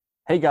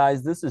Hey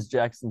guys, this is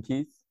Jackson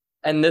Keith.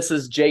 And this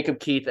is Jacob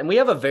Keith. And we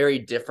have a very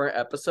different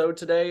episode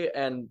today.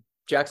 And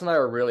Jackson and I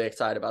are really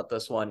excited about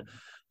this one.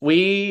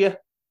 We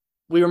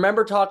we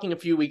remember talking a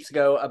few weeks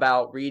ago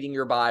about reading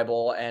your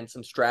Bible and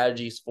some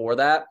strategies for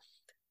that.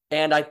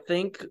 And I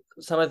think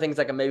some of the things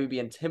that can maybe be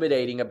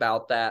intimidating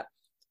about that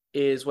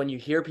is when you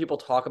hear people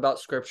talk about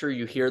scripture,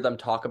 you hear them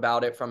talk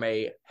about it from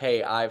a,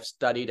 hey, I've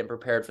studied and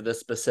prepared for this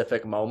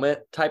specific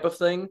moment type of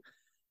thing.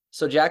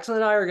 So Jackson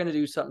and I are going to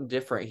do something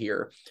different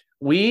here.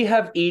 We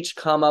have each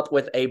come up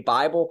with a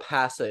Bible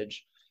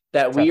passage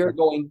that we are Chapter.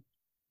 going,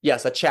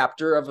 yes, a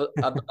chapter of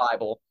the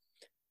Bible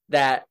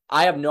that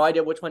I have no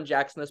idea which one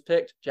Jackson has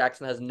picked.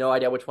 Jackson has no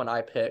idea which one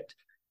I picked.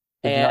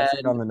 Did you not see it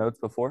And on the notes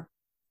before?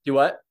 do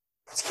what?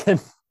 Just kidding.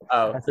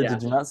 Oh, I said, yeah.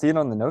 did you not see it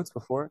on the notes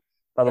before?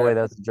 By the way,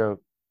 that's a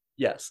joke.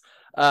 Yes.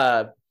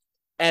 Uh,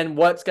 and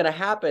what's going to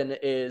happen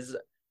is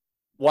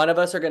one of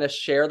us are going to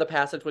share the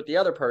passage with the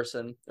other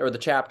person or the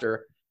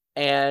chapter,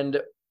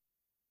 and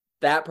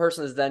that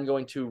person is then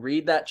going to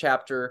read that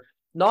chapter,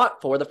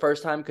 not for the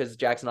first time, because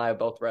Jackson and I have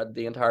both read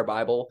the entire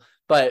Bible,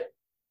 but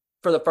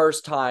for the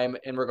first time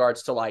in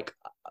regards to like,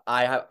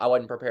 I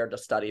wasn't prepared to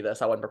study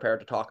this. I wasn't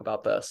prepared to talk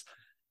about this.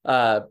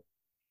 Uh,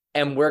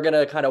 and we're going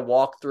to kind of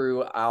walk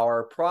through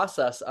our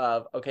process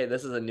of, okay,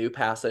 this is a new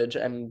passage,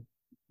 and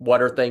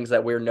what are things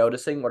that we're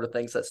noticing? What are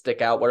things that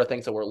stick out? What are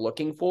things that we're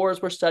looking for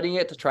as we're studying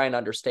it to try and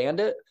understand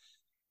it?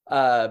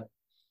 Uh,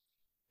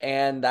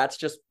 and that's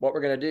just what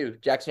we're going to do.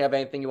 Jackson, you have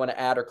anything you want to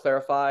add or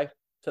clarify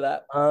to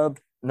that? Uh,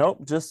 nope,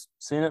 just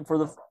seeing it for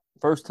the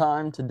first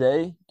time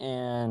today.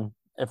 And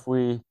if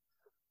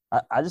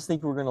I just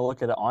think we're going to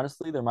look at it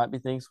honestly. There might be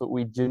things that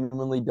we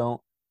genuinely don't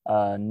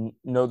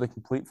know the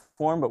complete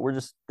form, but we're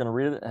just going to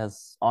read it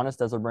as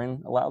honest as our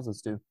brain allows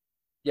us to.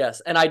 Yes.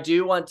 And I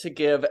do want to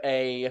give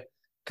a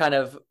kind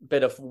of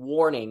bit of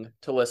warning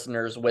to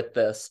listeners with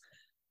this,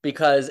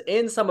 because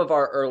in some of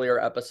our earlier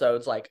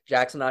episodes, like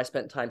Jackson and I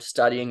spent time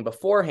studying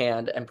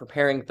beforehand and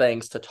preparing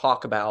things to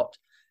talk about.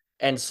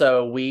 And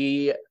so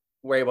we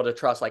were able to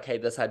trust, like, hey,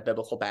 this had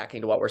biblical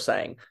backing to what we're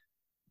saying.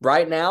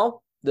 Right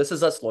now, this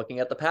is us looking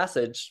at the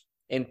passage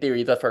in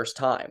theory the first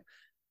time.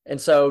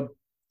 And so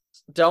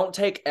don't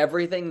take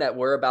everything that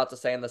we're about to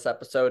say in this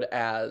episode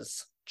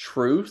as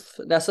truth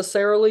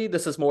necessarily.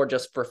 This is more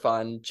just for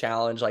fun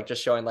challenge, like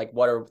just showing like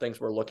what are things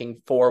we're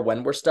looking for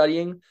when we're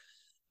studying.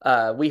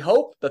 We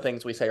hope the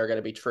things we say are going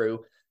to be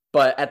true,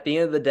 but at the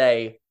end of the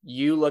day,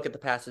 you look at the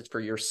passage for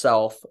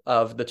yourself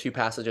of the two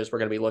passages we're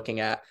going to be looking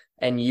at,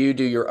 and you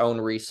do your own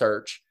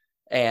research.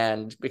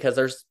 And because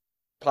there's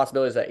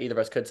possibilities that either of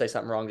us could say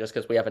something wrong just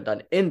because we haven't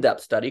done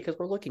in-depth study because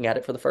we're looking at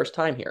it for the first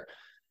time here.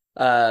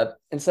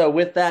 And so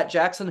with that,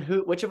 Jackson,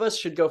 which of us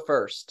should go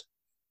first?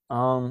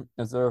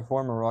 Is there a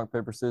form of rock,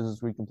 paper,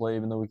 scissors we can play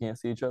even though we can't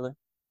see each other?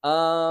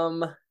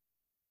 Um,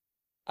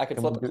 I could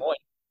Can we flip a do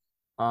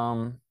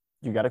coin.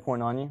 you got a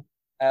coin on you?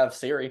 I have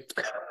Siri.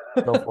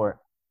 Go for it.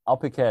 I'll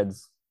pick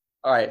heads.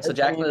 All right, so Heads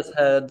Jackson means is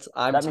heads.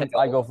 I'm that means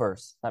I tails. go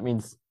first. That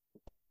means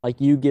like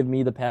you give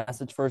me the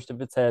passage first if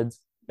it's heads.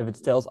 If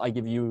it's tails, I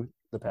give you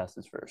the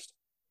passage first.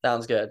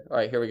 Sounds good. All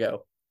right, here we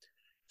go.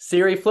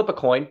 Siri, flip a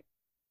coin,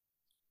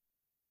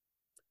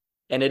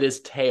 and it is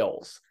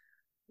tails.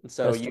 And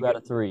so That's you two out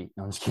of three.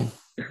 No, I'm just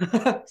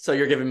kidding. so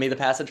you're giving me the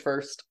passage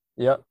first?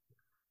 Yep.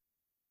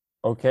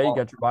 Okay, you Well,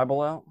 got your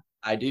Bible out?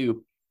 I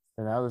do.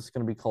 And now this is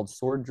going to be called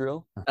Sword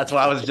Drill. That's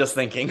what I was just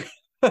thinking.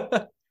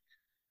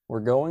 We're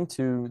going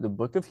to the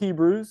book of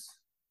Hebrews,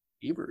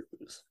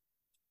 Hebrews.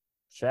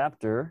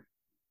 chapter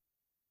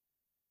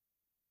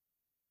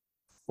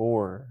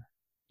 4.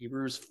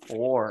 Hebrews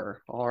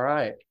 4. All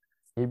right.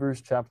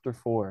 Hebrews chapter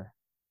 4.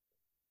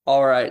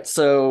 All right.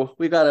 So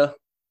we've got a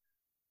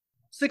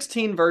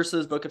 16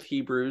 verses book of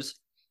Hebrews.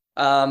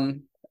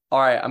 All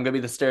right, I'm gonna be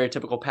the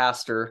stereotypical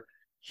pastor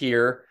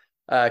here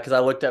because I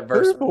looked at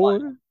verse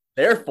 1.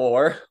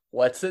 Therefore,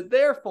 what's it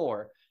there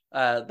for?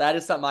 That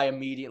is something I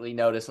immediately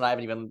noticed, and I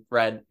haven't even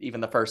read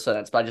even the first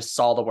sentence, but I just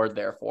saw the word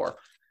therefore.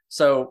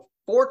 So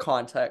for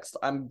context,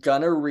 I'm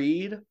gonna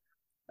read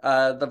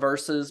the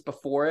verses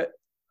before it.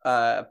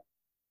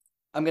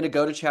 I'm going to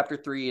go to chapter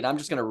 3, and I'm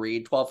just going to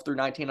read 12 through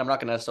 19. I'm not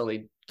going to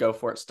necessarily go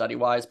for it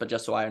study-wise, but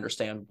just so I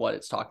understand what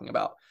it's talking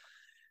about.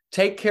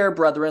 Take care,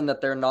 brethren,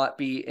 that there not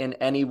be in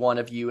any one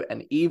of you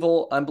an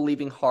evil,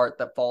 unbelieving heart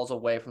that falls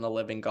away from the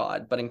living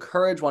God, but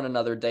encourage one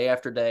another day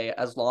after day,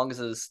 as long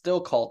as it is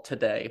still called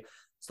today,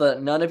 so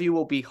that none of you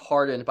will be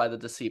hardened by the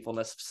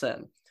deceitfulness of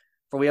sin.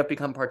 For we have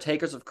become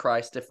partakers of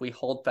Christ if we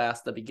hold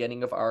fast the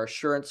beginning of our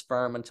assurance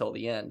firm until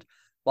the end.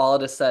 While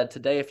it is said,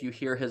 today, if you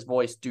hear his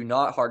voice, do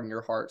not harden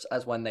your hearts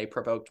as when they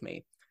provoked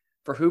me.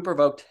 For who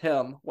provoked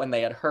him when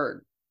they had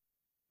heard?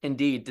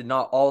 Indeed, did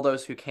not all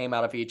those who came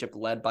out of Egypt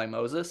led by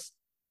Moses?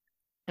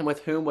 And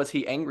with whom was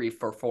he angry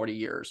for 40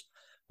 years?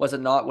 Was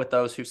it not with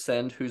those who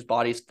sinned, whose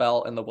bodies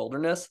fell in the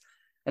wilderness?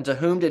 And to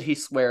whom did he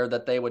swear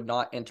that they would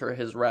not enter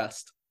his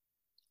rest?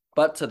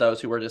 But to those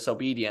who were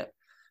disobedient.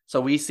 So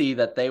we see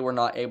that they were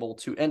not able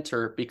to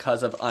enter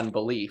because of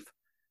unbelief.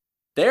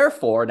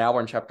 Therefore, now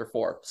we're in chapter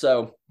 4.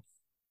 So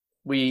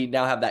we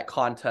now have that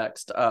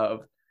context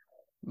of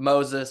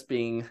Moses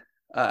being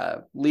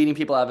leading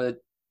people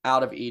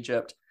out of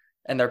Egypt,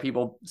 and their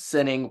people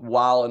sinning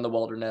while in the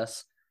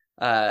wilderness.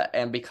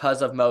 And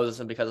because of Moses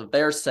and because of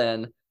their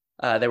sin,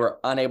 they were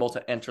unable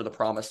to enter the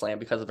promised land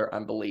because of their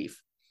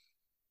unbelief.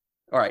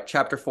 All right,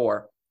 chapter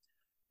 4.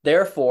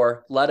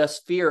 Therefore, let us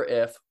fear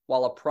if,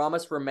 while a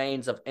promise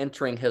remains of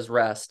entering his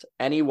rest,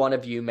 any one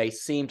of you may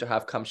seem to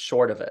have come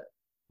short of it.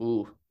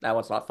 Ooh, that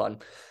one's not fun.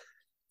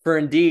 For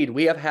indeed,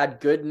 we have had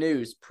good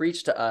news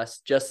preached to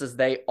us, just as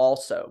they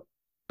also.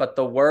 But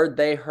the word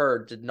they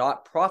heard did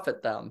not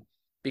profit them,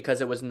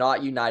 because it was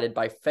not united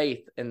by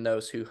faith in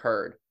those who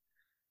heard.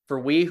 For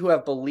we who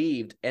have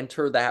believed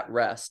enter that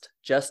rest,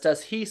 just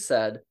as he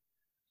said,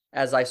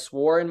 as I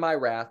swore in my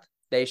wrath,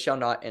 they shall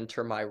not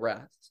enter my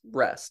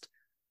rest,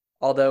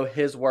 although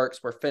his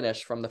works were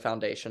finished from the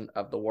foundation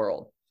of the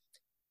world.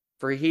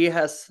 For he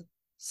has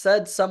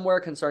said somewhere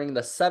concerning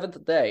the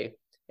seventh day,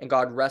 and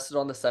God rested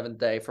on the seventh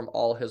day from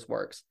all his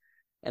works.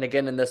 And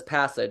again in this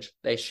passage,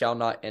 they shall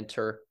not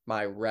enter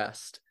my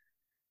rest.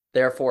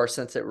 Therefore,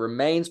 since it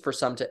remains for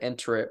some to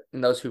enter it,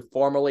 and those who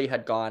formerly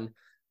had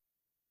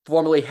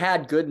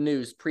good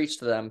news preached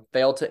to them,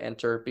 failed to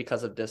enter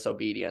because of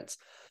disobedience.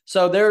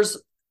 So there's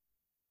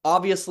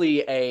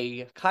obviously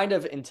a kind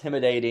of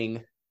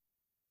intimidating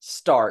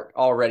start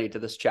already to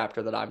this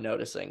chapter that I'm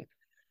noticing,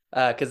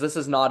 because this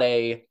is not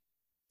a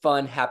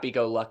fun,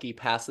 happy-go-lucky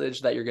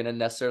passage that you're going to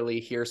necessarily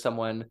hear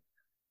someone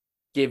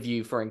give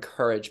you for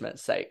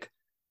encouragement's sake.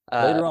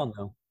 Later on,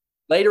 though.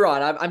 Later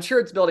on, I'm sure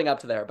it's building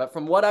up to there, but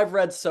from what I've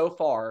read so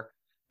far,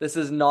 this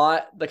is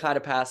not the kind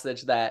of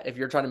passage that if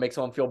you're trying to make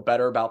someone feel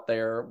better about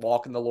their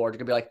walk in the Lord, you're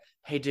going to be like,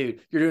 hey,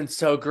 dude, you're doing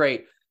so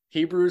great.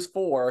 Hebrews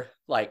 4,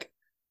 like,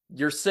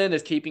 your sin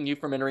is keeping you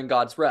from entering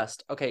God's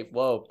rest. Okay,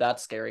 whoa,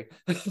 that's scary.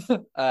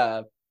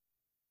 And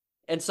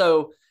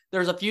so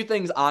there's a few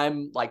things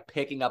I'm like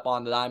picking up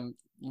on that I'm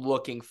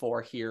looking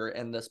for here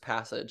in this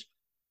passage.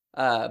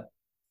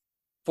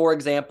 For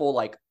example,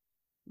 like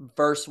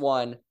verse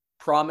 1,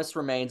 promise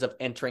remains of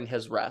entering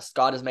his rest.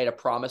 God has made a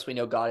promise. We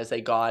know God is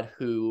a God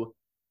who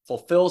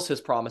fulfills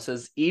his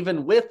promises.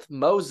 Even with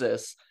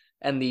Moses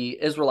and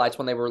the Israelites,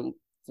 when they were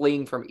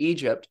fleeing from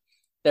Egypt,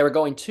 they were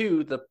going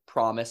to the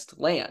promised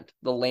land,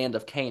 the land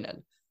of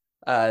Canaan.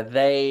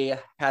 They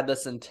had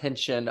this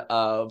intention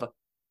of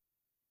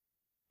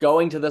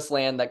going to this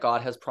land that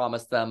God has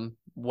promised them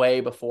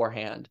way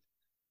beforehand.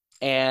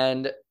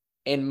 And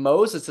in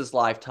Moses'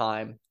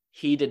 lifetime,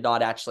 he did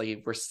not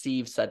actually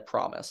receive said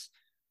promise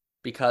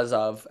because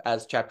of,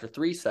 as chapter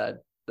 3 said,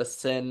 the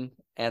sin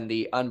and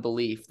the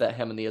unbelief that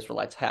him and the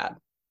Israelites had.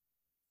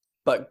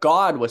 But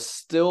God was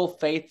still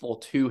faithful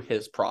to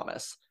his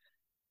promise,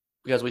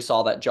 because we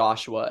saw that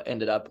Joshua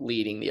ended up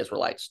leading the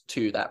Israelites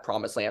to that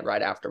promised land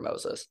right after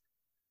Moses.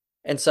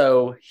 And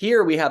so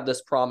here we have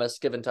this promise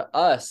given to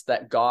us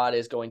that God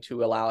is going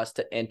to allow us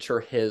to enter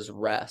his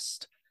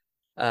rest.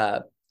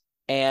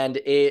 And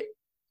it,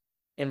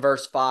 in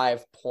verse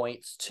 5,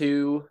 points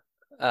to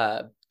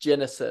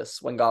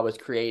Genesis, when God was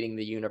creating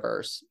the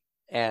universe,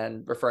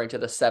 and referring to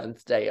the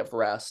seventh day of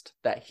rest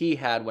that he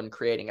had when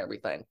creating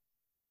everything.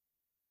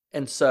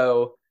 And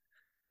so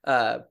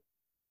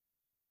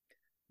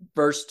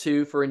verse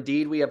 2, for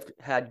indeed we have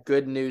had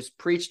good news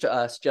preached to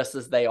us, just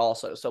as they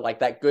also. So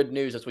like that good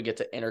news is we get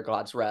to enter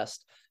God's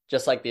rest,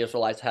 just like the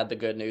Israelites had the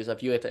good news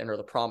of you have to enter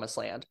the promised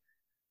land.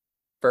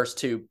 Verse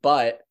 2,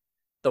 but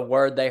the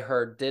word they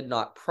heard did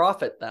not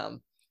profit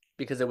them,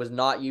 because it was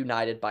not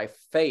united by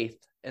faith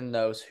in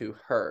those who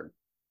heard.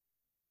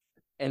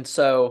 And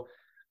so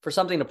for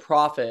something to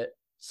profit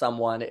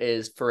someone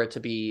is for it to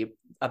be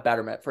a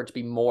betterment, for it to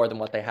be more than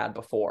what they had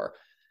before.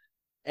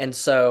 And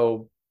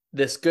so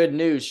this good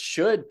news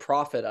should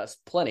profit us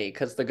plenty,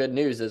 because the good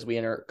news is we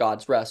enter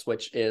God's rest,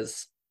 which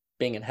is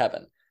being in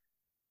heaven.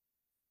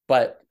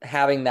 But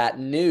having that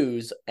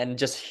news and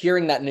just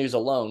hearing that news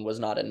alone was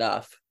not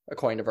enough,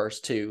 according to verse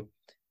 2,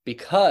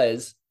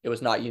 because it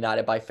was not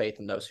united by faith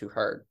in those who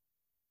heard.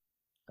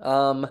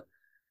 And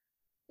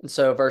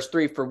so verse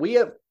 3, for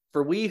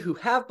we who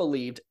have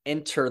believed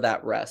enter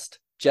that rest,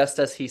 just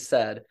as he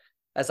said,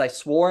 as I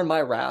swore in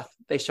my wrath,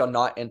 they shall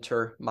not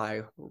enter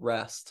my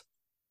rest.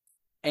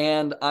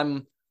 And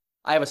I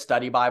have a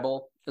study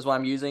Bible is what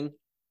I'm using.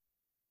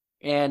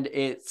 And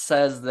it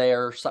says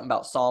there something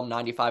about Psalm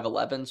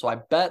 95:11. So I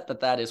bet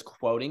that is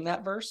quoting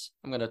that verse.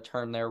 I'm going to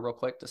turn there real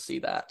quick to see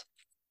that.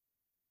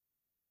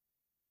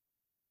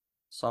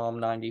 Psalm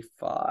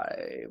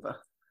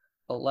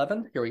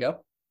 95:11. Here we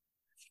go.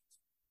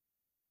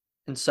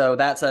 And so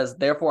that says,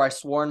 therefore I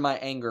swore in my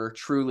anger,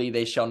 truly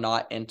they shall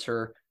not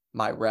enter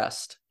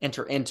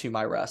into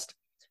my rest.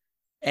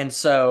 And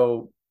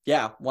so,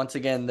 yeah, once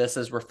again, this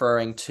is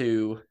referring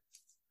to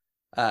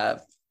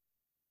that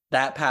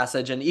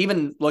passage. And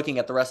even looking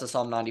at the rest of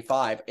Psalm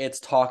 95, it's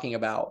talking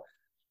about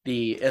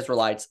the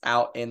Israelites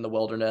out in the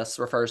wilderness,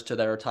 refers to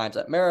their times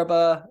at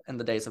Meribah and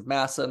the days of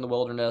Massa in the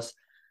wilderness.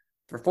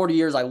 For 40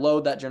 years, I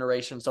loathed that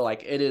generation. So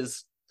like it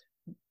is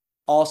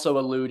also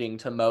alluding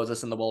to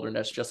Moses in the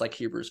wilderness, just like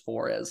Hebrews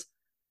 4 is.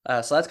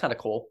 So that's kind of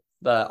cool.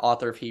 The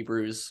author of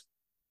Hebrews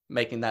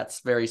making that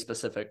very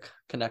specific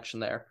connection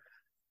there.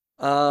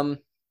 And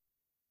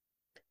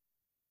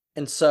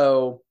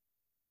so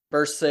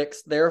verse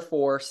 6,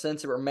 therefore,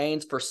 since it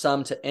remains for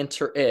some to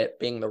enter it,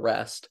 being the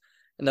rest,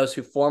 and those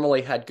who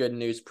formerly had good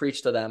news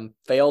preached to them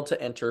failed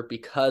to enter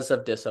because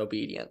of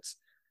disobedience.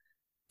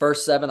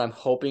 Verse 7, I'm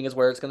hoping is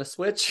where it's going to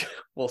switch.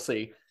 We'll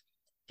see.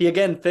 He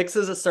again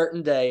fixes a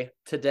certain day,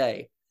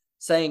 today,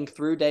 saying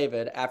through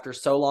David after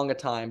so long a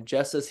time,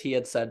 just as he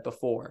had said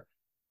before,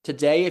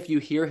 today, if you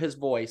hear his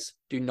voice,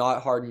 do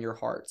not harden your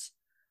hearts.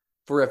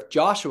 For if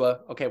Joshua,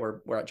 okay,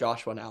 we're at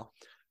Joshua now.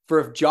 For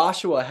if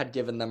Joshua had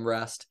given them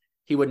rest,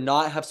 he would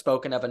not have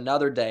spoken of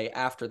another day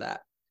after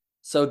that.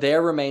 So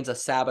there remains a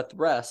Sabbath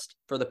rest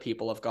for the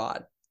people of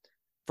God.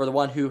 For the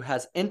one who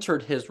has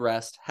entered his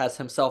rest has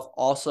himself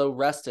also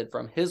rested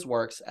from his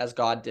works as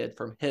God did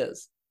from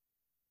his.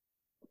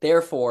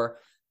 Therefore,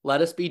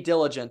 let us be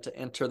diligent to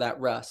enter that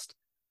rest,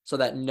 so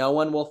that no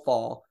one will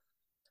fall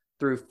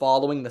through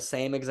following the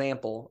same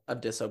example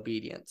of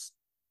disobedience.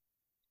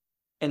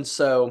 And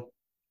so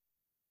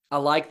I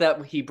like that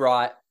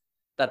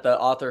that the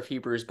author of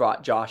Hebrews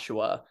brought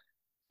Joshua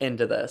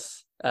into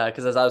this,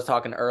 because as I was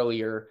talking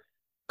earlier,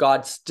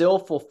 God still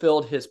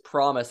fulfilled his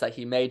promise that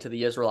he made to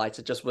the Israelites.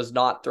 It just was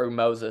not through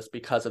Moses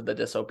because of the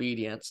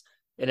disobedience.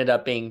 It ended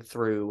up being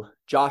through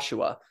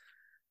Joshua.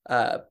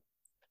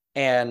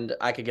 And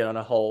I could get on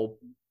a whole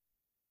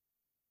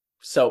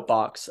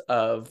soapbox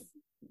of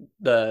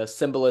the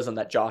symbolism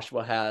that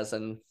Joshua has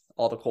and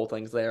all the cool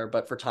things there.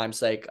 But for time's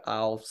sake,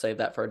 I'll save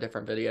that for a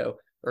different video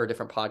or a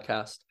different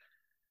podcast.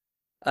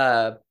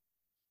 And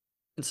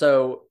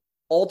so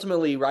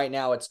ultimately right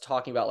now it's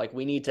talking about like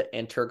we need to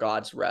enter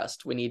God's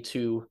rest. We need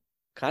to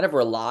kind of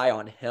rely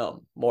on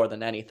him more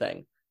than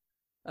anything.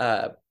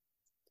 And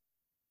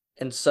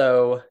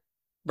so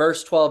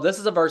verse 12, this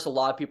is a verse a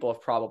lot of people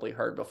have probably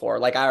heard before.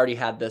 Like I already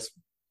had this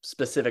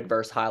specific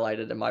verse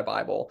highlighted in my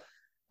Bible.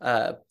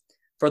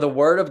 For the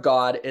word of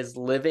God is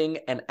living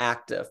and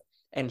active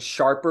and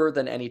sharper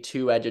than any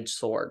two-edged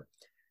sword,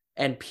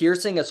 and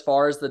piercing as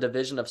far as the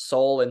division of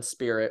soul and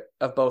spirit,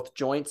 of both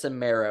joints and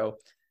marrow,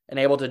 and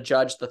able to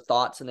judge the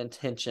thoughts and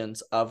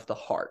intentions of the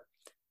heart.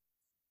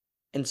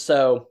 And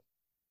so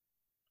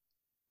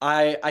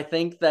I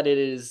think that it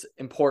is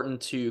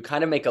important to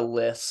kind of make a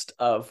list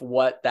of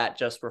what that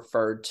just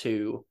referred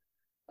to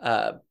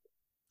the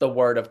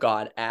word of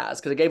God as,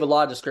 because it gave a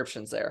lot of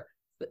descriptions there.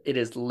 It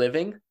is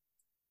living,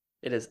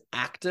 it is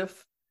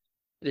active,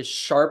 it is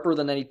sharper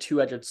than any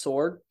two-edged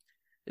sword,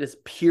 it is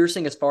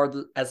piercing as far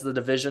as the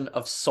division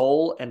of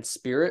soul and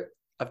spirit,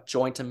 of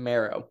joint and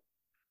marrow,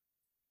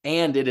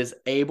 and it is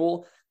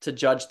able to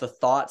judge the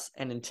thoughts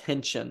and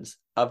intentions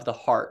of the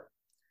heart.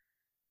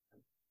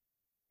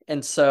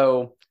 And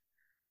so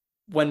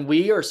when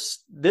we are,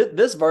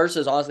 this verse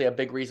is honestly a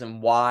big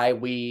reason why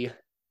we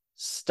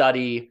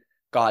study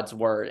God's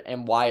word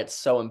and why it's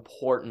so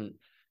important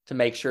to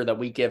make sure that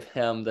we give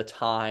him the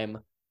time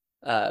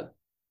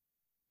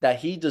that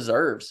he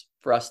deserves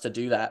for us to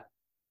do that.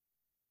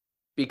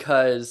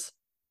 Because,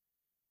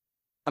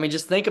 I mean,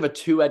 just think of a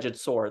two-edged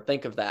sword.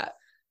 Think of that.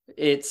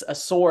 It's a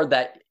sword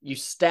that you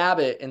stab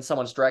it in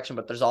someone's direction,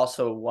 but there's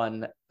also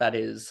one that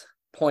is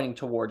pointing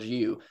towards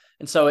you.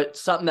 And so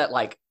it's something that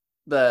like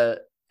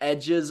the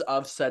edges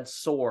of said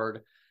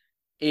sword,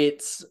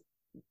 it's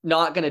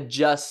not going to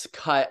just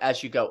cut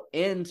as you go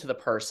into the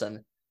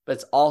person, but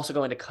it's also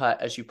going to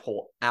cut as you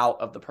pull out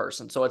of the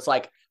person. So it's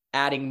like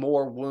adding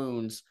more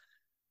wounds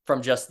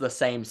from just the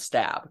same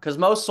stab, because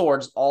most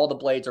swords, all the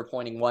blades are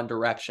pointing one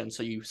direction.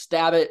 So you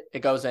stab it, it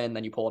goes in,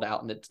 then you pull it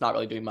out, and it's not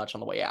really doing much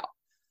on the way out.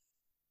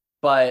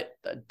 But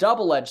a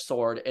double-edged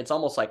sword, it's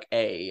almost like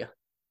a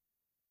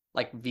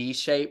V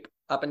shape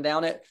up and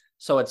down it.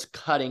 So it's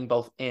cutting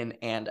both in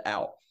and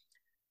out.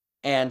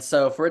 And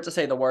so for it to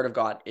say the word of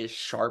God is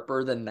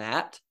sharper than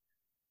that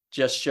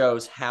just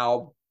shows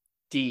how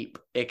deep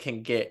it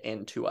can get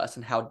into us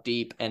and how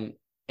deep and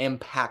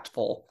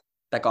impactful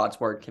that God's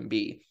word can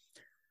be.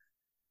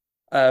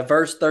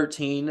 Verse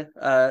 13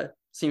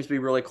 seems to be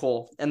really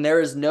cool. And there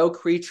is no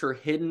creature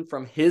hidden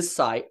from his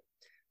sight,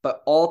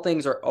 but all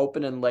things are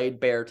open and laid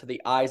bare to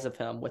the eyes of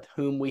him with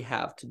whom we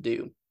have to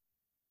do.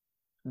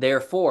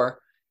 Therefore,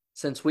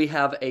 since we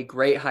have a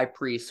great high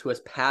priest who has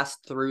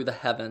passed through the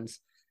heavens,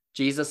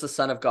 Jesus, the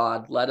Son of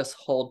God, let us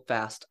hold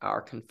fast our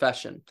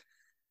confession.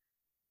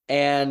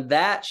 And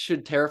that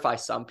should terrify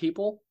some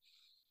people.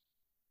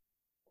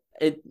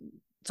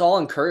 It's all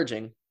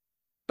encouraging,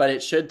 but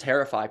it should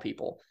terrify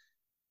people.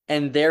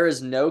 And there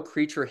is no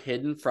creature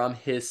hidden from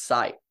his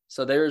sight.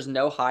 So there is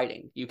no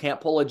hiding. You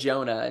can't pull a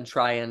Jonah and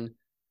try and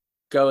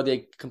go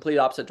the complete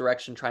opposite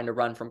direction trying to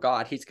run from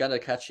God. He's going to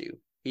catch you.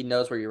 He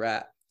knows where you're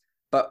at.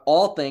 But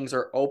all things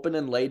are open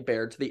and laid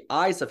bare to the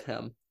eyes of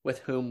him with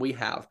whom we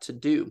have to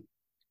do.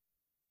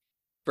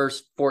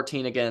 Verse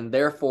 14 again,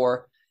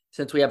 therefore,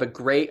 since we have a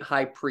great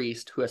high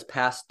priest who has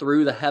passed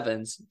through the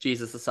heavens,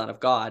 Jesus, the Son of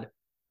God,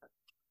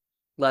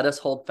 let us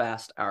hold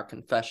fast our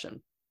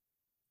confession.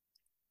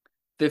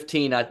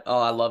 15,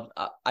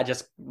 I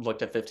just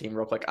looked at 15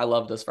 real quick. I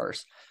love this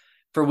verse.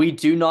 For we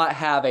do not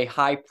have a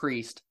high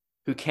priest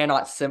who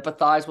cannot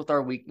sympathize with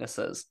our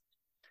weaknesses,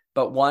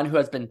 but one who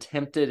has been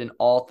tempted in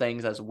all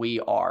things as we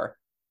are,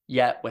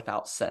 yet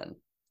without sin.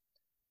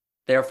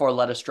 Therefore,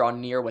 let us draw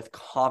near with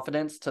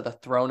confidence to the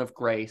throne of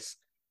grace,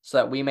 so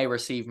that we may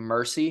receive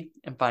mercy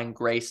and find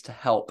grace to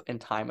help in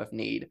time of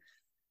need.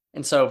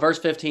 And so, verse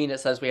 15, it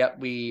says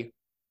we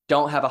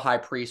don't have a high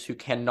priest who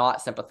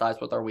cannot sympathize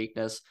with our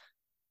weakness.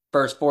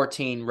 Verse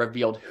 14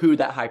 revealed who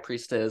that high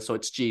priest is, so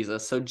it's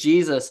Jesus. So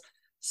Jesus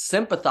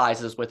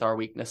sympathizes with our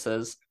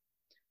weaknesses,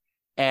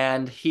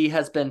 and he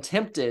has been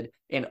tempted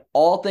in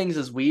all things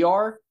as we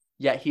are,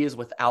 yet he is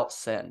without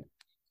sin.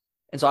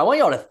 And so I want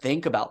y'all to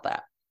think about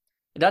that.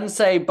 It doesn't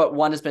say, but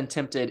one has been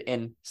tempted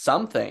in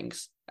some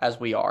things as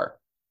we are.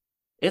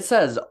 It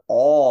says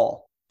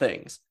all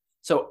things.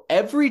 So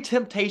every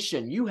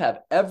temptation you have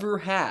ever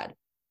had,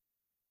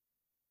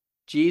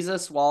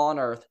 Jesus, while on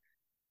earth,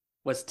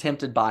 was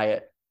tempted by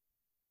it,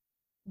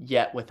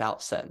 yet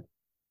without sin.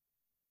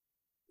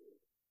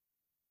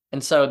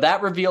 And so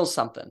that reveals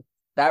something.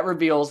 That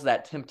reveals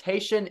that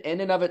temptation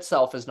in and of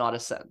itself is not a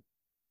sin.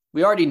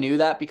 We already knew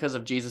that because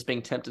of Jesus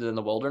being tempted in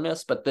the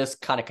wilderness, but this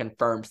kind of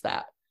confirms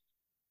that.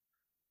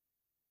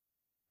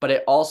 But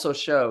it also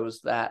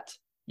shows that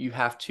you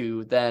have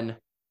to then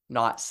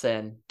not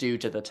sin due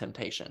to the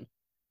temptation.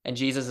 And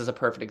Jesus is a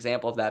perfect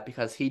example of that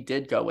because he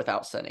did go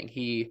without sinning.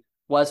 He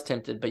was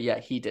tempted, but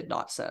yet he did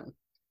not sin.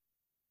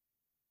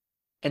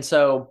 And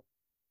so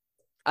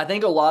I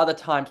think a lot of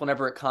the times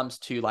whenever it comes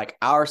to like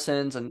our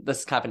sins, and this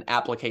is kind of an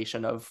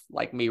application of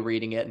like me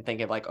reading it and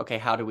thinking like, okay,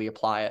 how do we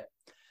apply it?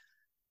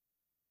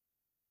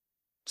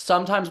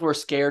 Sometimes we're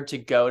scared to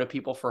go to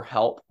people for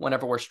help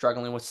whenever we're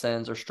struggling with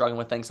sins or struggling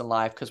with things in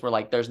life because we're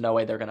like, there's no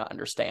way they're going to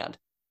understand.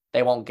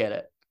 They won't get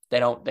it. They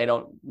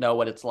don't know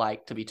what it's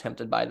like to be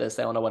tempted by this.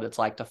 They don't know what it's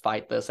like to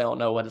fight this. They don't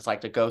know what it's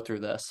like to go through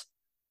this.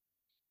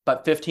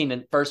 But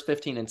verse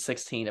 15 and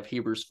 16 of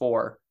Hebrews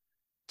 4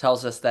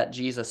 tells us that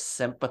Jesus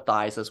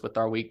sympathizes with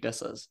our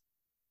weaknesses,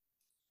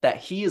 that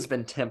he has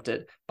been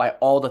tempted by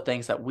all the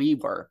things that we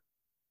were,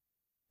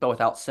 but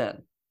without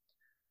sin.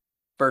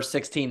 Verse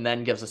 16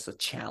 then gives us a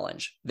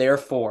challenge.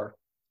 Therefore,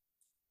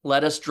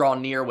 let us draw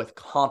near with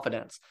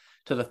confidence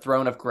to the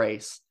throne of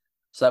grace,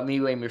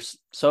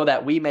 so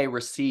that we may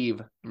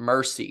receive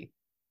mercy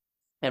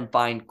and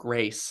find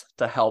grace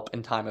to help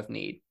in time of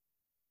need.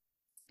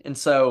 And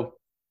so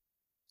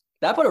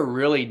that put a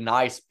really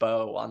nice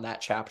bow on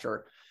that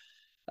chapter,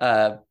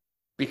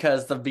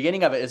 because the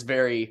beginning of it is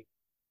very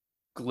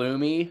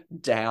gloomy,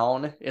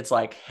 down. It's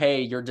like,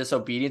 hey, your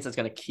disobedience is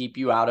going to keep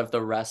you out of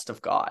the rest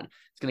of God.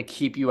 It's going to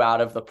keep you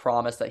out of the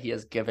promise that he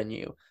has given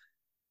you.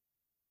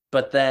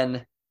 But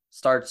then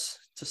starts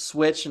to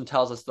switch and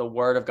tells us the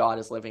word of God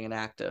is living and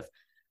active,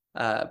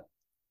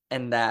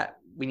 and that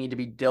we need to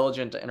be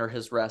diligent to enter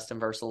his rest in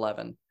verse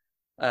 11.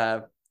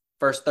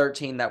 Verse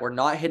 13, that we're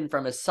not hidden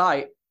from his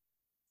sight.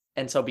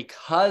 And so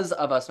because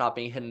of us not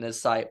being hidden in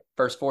his sight,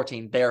 verse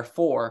 14,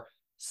 therefore,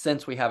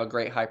 since we have a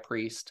great high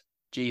priest,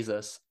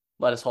 Jesus,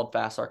 let us hold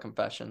fast our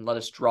confession. Let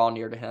us draw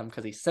near to him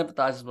because he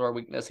sympathizes with our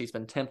weakness. He's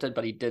been tempted,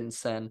 but he didn't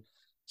sin.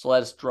 So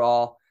let us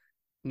draw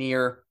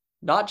near,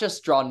 not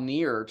just draw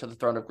near to the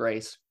throne of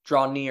grace,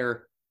 draw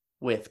near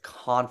with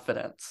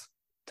confidence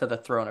to the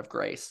throne of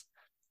grace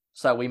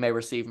so that we may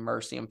receive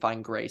mercy and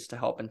find grace to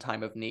help in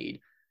time of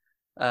need.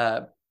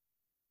 And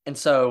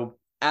so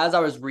as I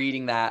was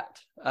reading that,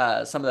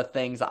 some of the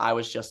things that I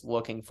was just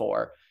looking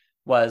for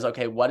was,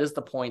 okay, what is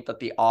the point that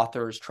the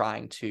author is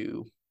trying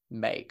to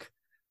make?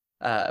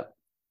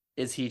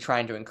 Is he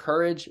trying to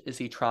encourage? Is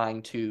he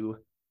trying to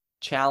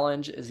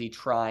challenge? Is he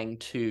trying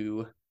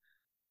to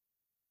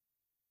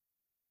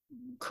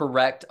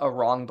correct a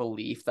wrong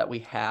belief that we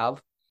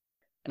have?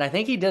 And I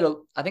think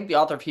I think the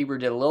author of Hebrew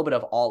did a little bit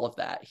of all of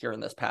that here in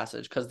this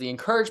passage, because the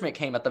encouragement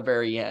came at the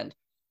very end,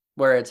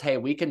 where it's, hey,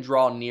 we can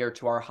draw near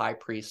to our high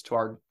priest,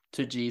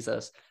 to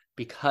Jesus,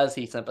 because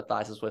he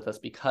sympathizes with us,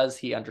 because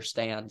he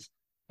understands,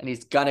 and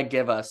he's going to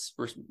give us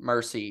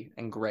mercy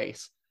and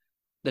grace.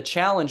 The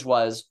challenge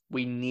was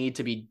we need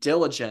to be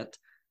diligent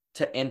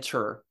to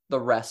enter the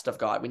rest of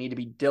God. We need to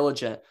be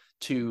diligent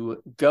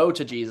to go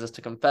to Jesus,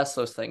 to confess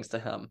those things to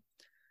him.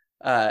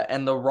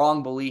 And the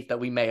wrong belief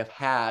that we may have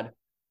had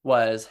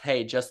was,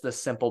 hey, just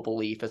this simple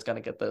belief is going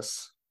to get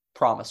this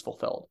promise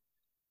fulfilled.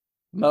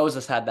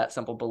 Moses had that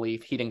simple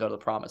belief. He didn't go to the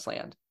promised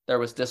land. There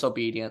was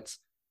disobedience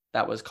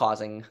that was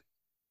causing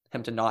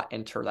him to not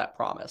enter that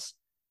promise.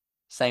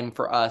 Same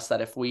for us, that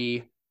if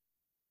we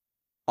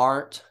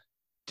aren't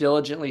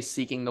diligently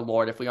seeking the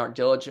Lord, if we aren't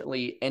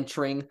diligently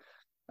entering,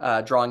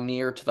 drawing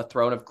near to the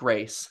throne of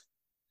grace,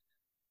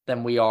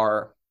 then we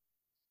are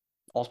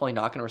ultimately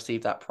not going to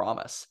receive that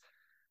promise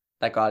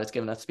that God has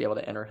given us to be able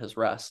to enter his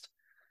rest.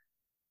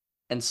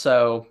 And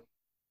so,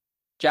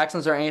 Jackson,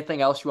 is there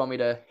anything else you want me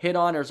to hit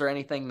on, or is there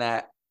anything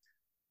that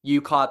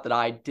you caught that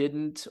I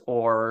didn't,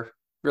 or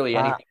really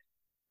anything?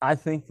 I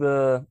think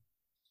the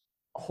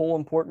whole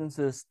importance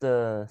is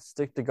to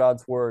stick to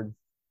God's word.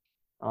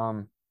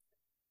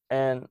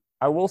 And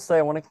I will say,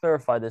 I want to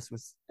clarify this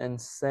with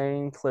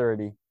insane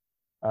clarity.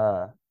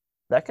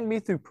 That can be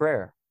through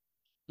prayer.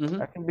 Mm-hmm.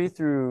 That can be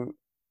through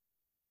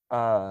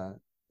uh,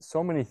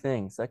 so many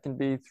things. That can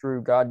be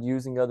through God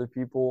using other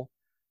people.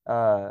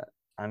 Uh,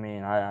 I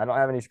don't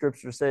have any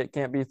scripture to say it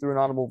can't be through an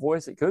audible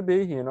voice. It could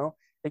be,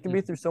 it can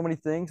be through so many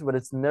things, but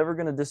it's never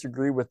going to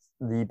disagree with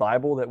the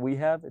Bible that we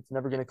have. It's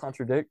never going to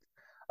contradict.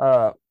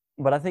 Uh,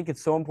 but I think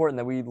it's so important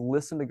that we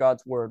listen to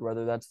God's word,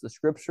 whether that's the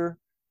scripture,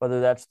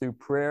 whether that's through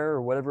prayer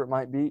or whatever it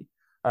might be,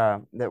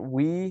 that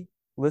we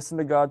listen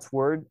to God's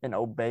word and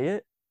obey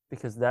it,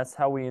 because that's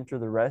how we enter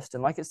the rest.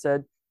 And like it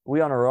said,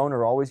 we on our own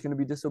are always going to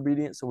be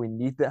disobedient, so we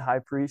need that high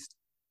priest.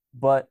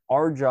 But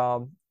our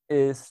job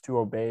is to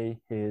obey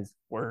his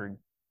word.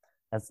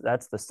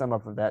 That's the sum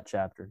up of that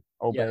chapter.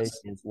 Obey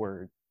his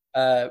word.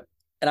 And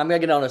I'm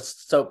going to get on a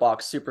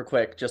soapbox super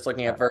quick, just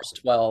looking at verse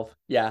 12.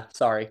 Yeah,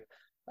 sorry.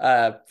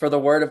 For the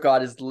word of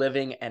God is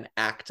living and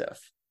active.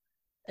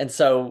 And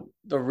so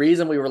the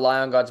reason we rely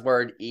on God's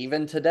word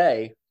even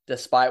today,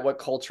 despite what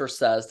culture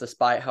says,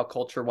 despite how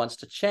culture wants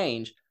to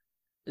change,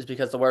 is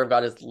because the word of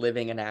God is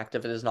living and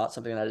active. It is not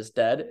something that is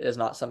dead. It is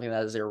not something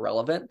that is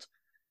irrelevant.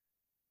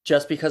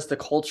 Just because the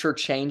culture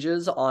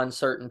changes on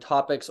certain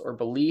topics or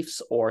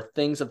beliefs or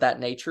things of that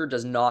nature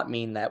does not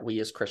mean that we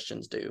as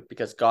Christians do,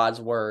 because God's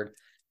word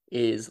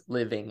is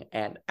living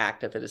and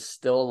active. It is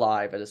still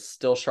alive. It is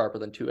still sharper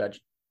than a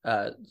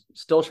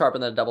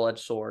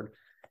double-edged sword.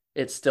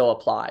 It still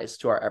applies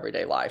to our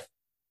everyday life.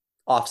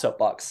 Off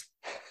soapbox.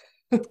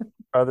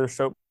 Other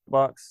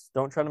soapbox.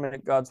 Don't try to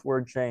make God's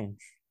word change.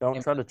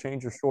 Don't try to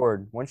change your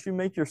sword. Once you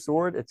make your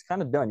sword, it's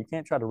kind of done. You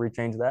can't try to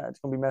rechange that. It's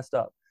going to be messed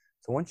up.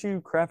 So once you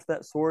craft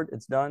that sword,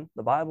 it's done.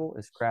 The Bible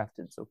is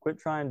crafted. So quit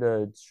trying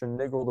to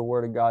sheniggle the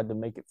word of God to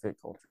make it fit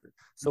culture.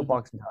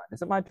 Soapbox done.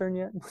 Is it my turn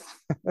yet?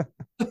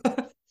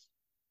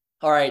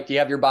 All right. Do you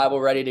have your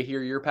Bible ready to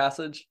hear your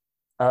passage?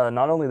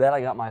 Not only that,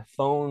 I got my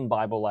phone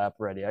Bible app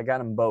ready. I got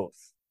them both.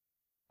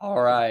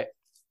 All right.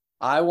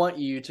 I want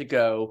you to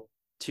go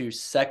to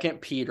 2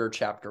 Peter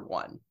chapter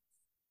 1.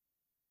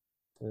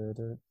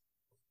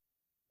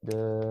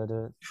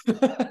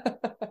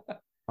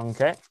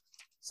 Okay.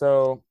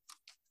 So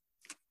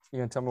you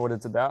gonna tell me what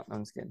it's about? No,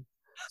 I'm just kidding.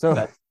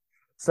 So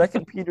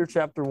 2 Peter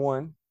chapter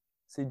 1.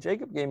 See,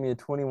 Jacob gave me a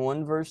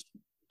 21 verse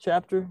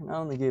chapter, and I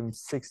only gave him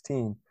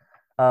 16.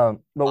 But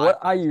what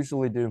I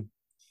usually do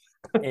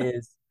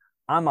is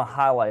I'm a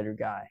highlighter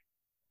guy.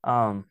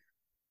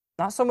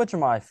 Not so much in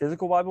my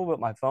physical Bible, but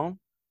my phone.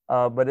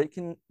 But it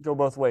can go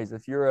both ways.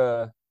 If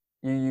you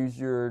use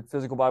your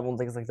physical Bible and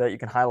things like that, you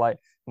can highlight.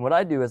 And what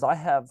I do is I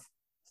have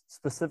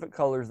specific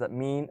colors that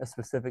mean a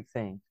specific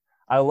thing.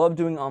 I love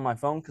doing it on my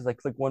phone because I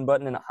click one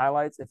button and it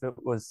highlights. If it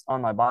was on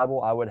my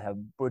Bible, I would have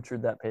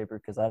butchered that paper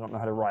because I don't know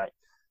how to write.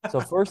 So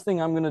first thing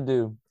I'm going to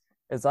do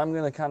is I'm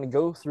going to kind of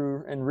go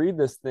through and read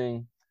this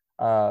thing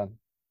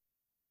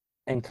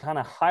and kind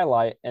of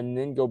highlight and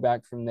then go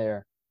back from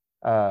there.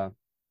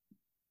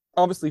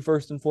 Obviously,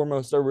 first and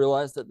foremost, I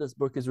realized that this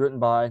book is written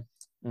by,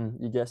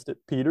 you guessed it,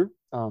 Peter.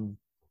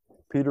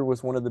 Peter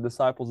was one of the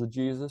disciples of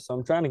Jesus. So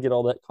I'm trying to get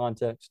all that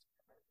context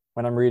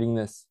when I'm reading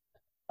this.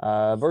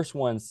 Verse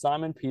 1,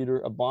 Simon Peter,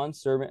 a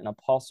bondservant and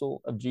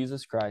apostle of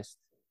Jesus Christ,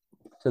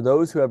 to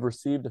those who have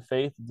received a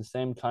faith of the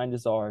same kind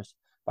as ours,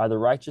 by the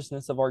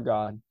righteousness of our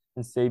God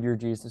and Savior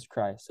Jesus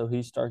Christ. So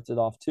he starts it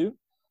off too,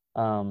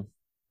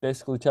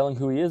 basically telling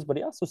who he is, but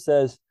he also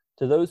says,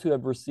 to those who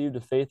have received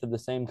a faith of the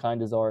same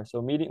kind as ours. So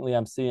immediately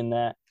I'm seeing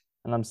that,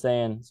 and I'm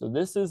saying, so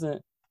this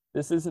isn't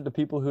the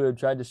people who have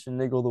tried to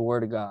sheniggle the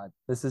word of God.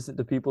 This isn't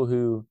the people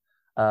who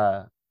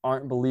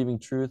aren't believing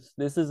truth.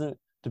 This isn't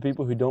to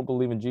people who don't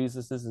believe in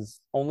Jesus. This is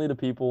only to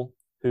people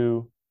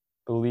who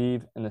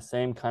believe in the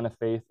same kind of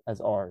faith as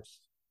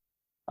ours.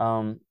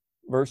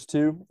 Verse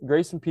 2,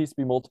 grace and peace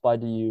be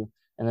multiplied to you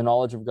and the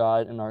knowledge of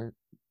God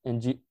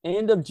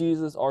and of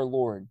Jesus our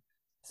Lord,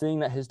 seeing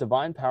that his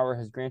divine power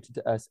has granted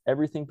to us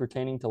everything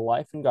pertaining to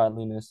life and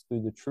godliness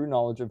through the true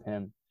knowledge of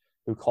him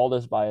who called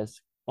us by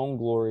his own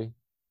glory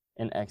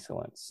and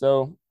excellence.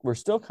 So we're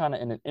still kind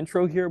of in an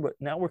intro here, but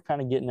now we're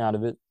kind of getting out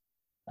of it.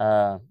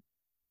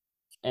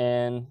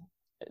 And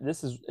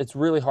it's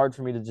really hard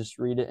for me to just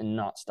read it and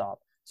not stop.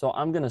 So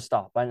I'm going to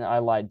stop. I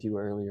lied to you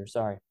earlier.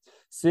 Sorry.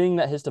 Seeing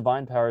that his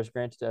divine power has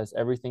granted to us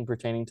everything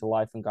pertaining to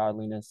life and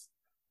godliness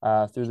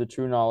through the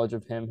true knowledge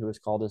of him who has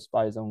called us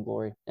by his own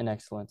glory and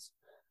excellence.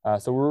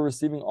 So we're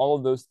receiving all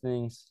of those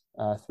things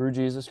through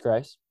Jesus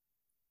Christ.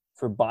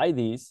 For what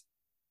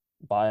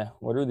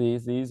are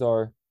these? These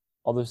are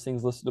all those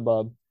things listed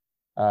above.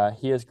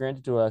 He has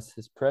granted to us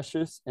his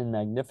precious and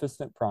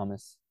magnificent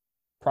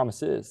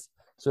promises,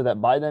 so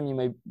that by them you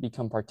may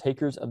become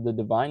partakers of the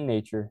divine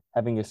nature,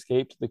 having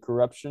escaped the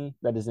corruption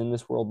that is in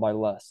this world by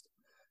lust.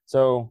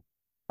 So,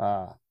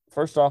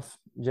 first off,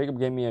 Jacob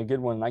gave me a good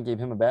one and I gave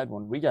him a bad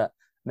one. We got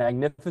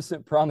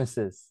magnificent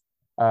promises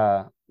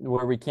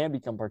where we can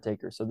become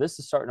partakers. So this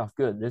is starting off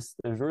good. This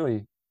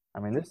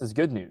is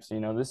good news.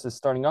 This is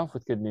starting off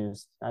with good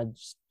news.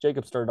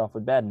 Jacob started off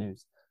with bad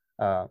news.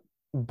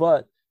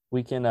 But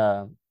we can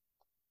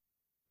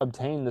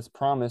obtain this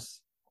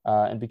promise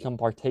and become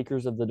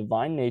partakers of the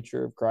divine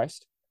nature of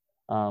Christ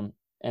and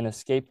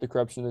escape the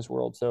corruption of this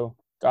world. So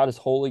God is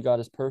holy, God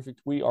is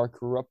perfect. We are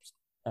corrupt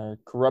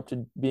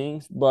corrupted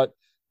beings, but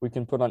we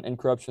can put on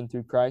incorruption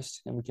through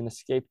Christ, and we can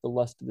escape the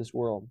lust of this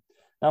world.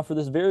 Now, for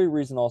this very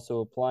reason, also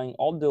applying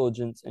all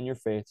diligence in your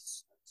faith,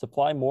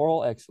 supply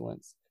moral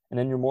excellence, and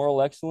in your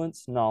moral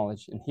excellence,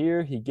 knowledge. And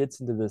here he gets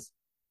into this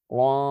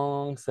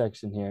long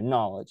section here,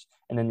 knowledge.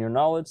 And in your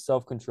knowledge,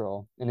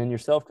 self-control. And in your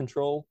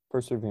self-control,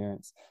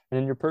 perseverance. And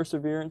in your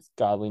perseverance,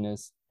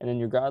 godliness. And in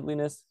your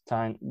godliness,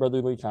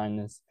 brotherly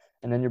kindness.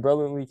 And in your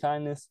brotherly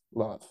kindness,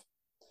 love.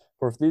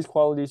 For if these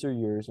qualities are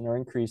yours and are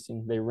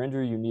increasing, they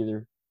render you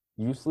neither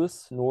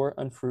useless nor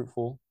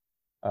unfruitful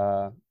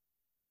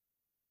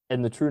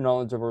in the true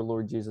knowledge of our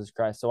Lord Jesus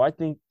Christ. So I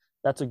think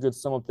that's a good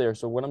sum up there.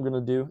 So what I'm going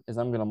to do is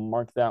I'm going to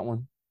mark that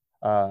one.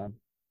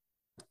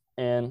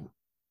 And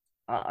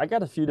I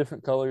got a few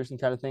different colors and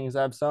kind of things.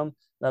 I have some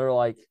that are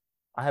like,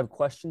 I have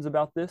questions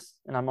about this,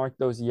 and I mark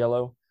those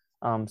yellow.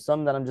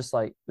 Some that I'm just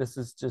like, this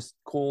is just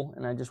cool,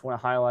 and I just want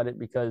to highlight it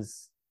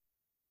because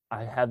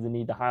I have the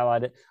need to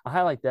highlight it. I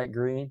highlight that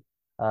green.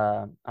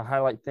 I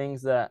highlight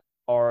things that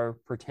are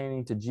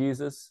pertaining to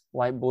Jesus,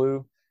 light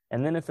blue.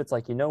 And then if it's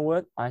like, you know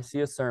what, I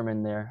see a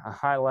sermon there, I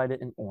highlight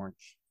it in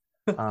orange.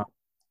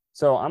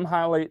 So I'm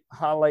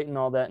highlighting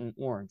all that in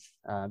orange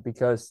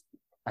because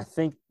I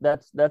think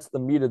that's the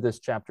meat of this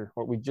chapter,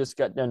 what we just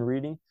got done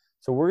reading.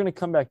 So we're going to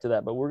come back to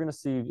that, but we're going to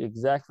see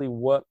exactly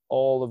what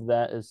all of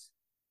that is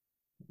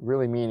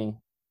really meaning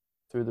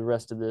through the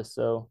rest of this.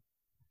 So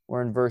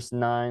we're in verse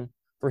 9.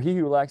 For he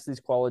who lacks these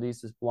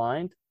qualities is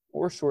blind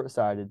or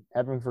short-sighted,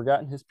 having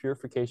forgotten his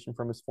purification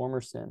from his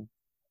former sin.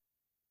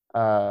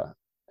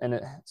 And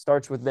it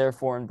starts with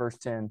therefore in verse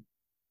 10.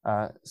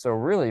 So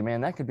really,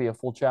 man, that could be a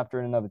full chapter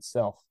in and of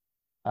itself.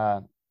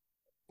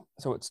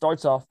 So it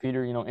starts off,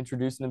 Peter,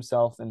 introducing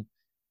himself, and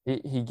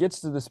he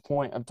gets to this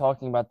point of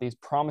talking about these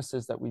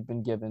promises that we've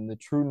been given, the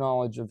true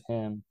knowledge of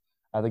him,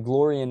 the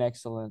glory and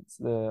excellence,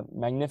 the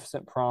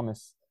magnificent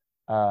promise,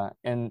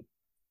 and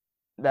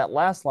that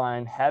last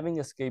line, having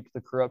escaped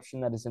the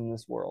corruption that is in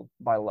this world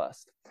by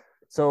lust.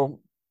 So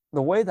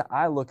the way that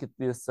I look at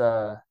this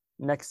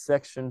next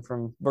section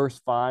from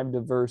verse 5 to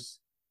verse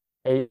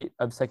 8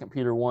 of 2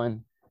 Peter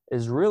 1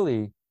 is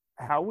really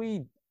how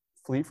we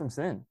flee from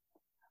sin.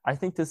 I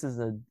think this is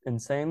an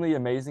insanely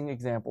amazing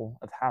example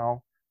of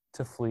how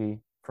to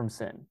flee from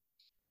sin.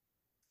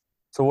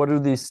 So what are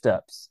these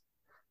steps?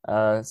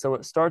 So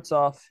it starts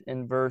off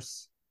in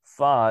verse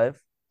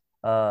 5.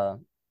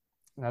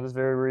 That is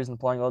very reason,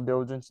 applying all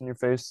diligence in your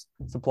faith,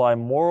 supply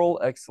moral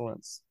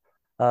excellence.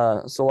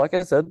 So like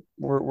I said,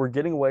 we're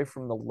getting away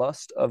from the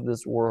lust of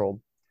this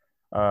world.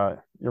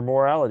 Your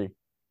morality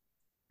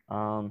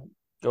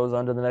goes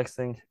on to the next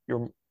thing.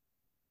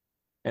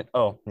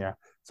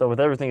 So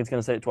with everything, it's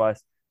going to say it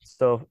twice.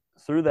 So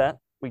through that,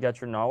 we got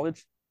your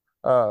knowledge.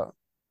 I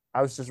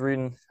was just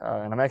reading,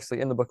 and I'm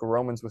actually in the book of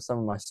Romans with some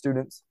of my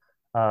students,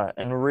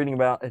 and we're reading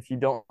about if you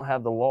don't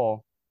have the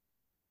law,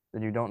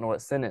 then you don't know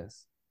what sin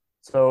is.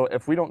 So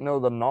if we don't know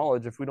the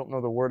knowledge, if we don't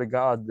know the word of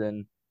God,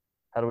 then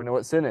how do we know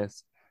what sin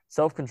is?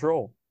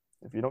 Self-control.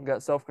 If you don't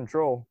got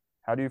self-control,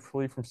 how do you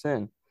flee from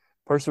sin?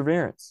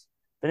 Perseverance.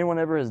 If anyone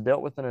ever has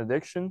dealt with an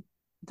addiction,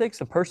 it takes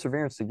some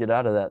perseverance to get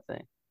out of that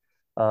thing.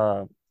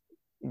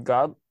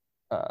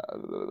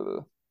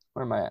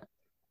 Where am I at?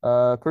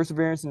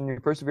 Perseverance, and your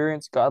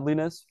perseverance,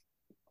 godliness,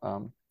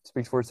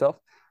 speaks for itself.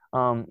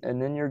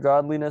 And then your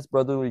godliness,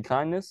 brotherly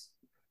kindness,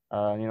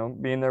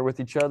 being there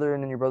with each other,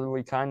 and then your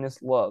brotherly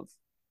kindness, love.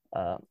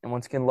 And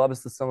once again, love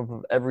is the sum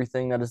of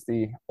everything. That is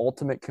the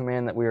ultimate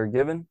command that we are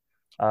given.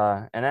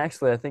 And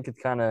actually, I think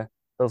it's kind of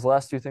those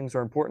last two things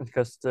are important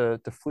because to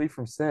flee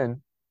from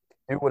sin,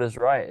 do what is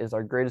right, is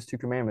our greatest two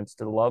commandments: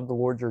 to love the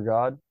Lord your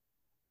God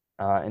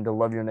and to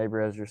love your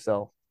neighbor as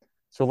yourself.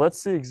 So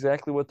let's see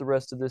exactly what the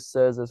rest of this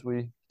says as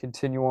we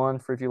continue on.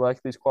 For if you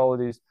like these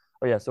qualities,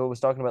 so it was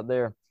talking about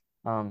there.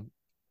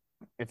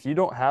 If you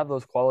don't have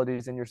those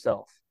qualities in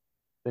yourself,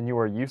 then you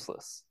are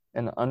useless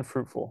and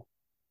unfruitful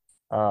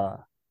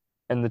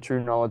in the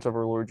true knowledge of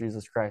our Lord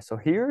Jesus Christ. So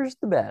here's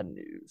the bad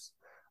news.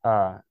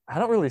 I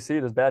don't really see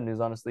it as bad news,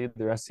 honestly,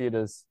 either. I see it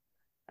as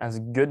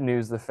good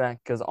news, the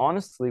fact, because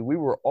honestly, we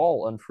were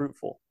all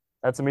unfruitful.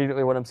 That's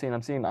immediately what I'm seeing.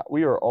 I'm seeing that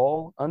we are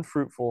all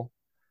unfruitful.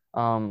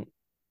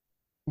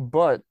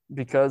 But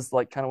because,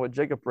 like kind of what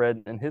Jacob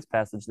read in his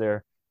passage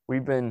there,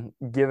 we've been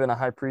given a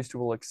high priest who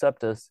will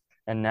accept us.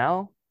 And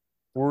now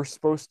we're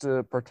supposed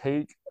to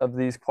partake of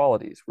these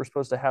qualities. We're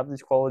supposed to have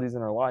these qualities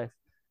in our life.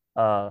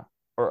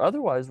 Or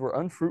otherwise, we're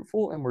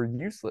unfruitful and we're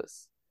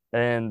useless.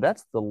 And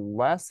that's the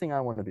last thing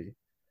I want to be.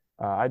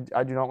 I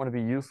do not want to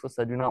be useless.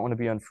 I do not want to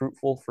be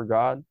unfruitful for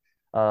God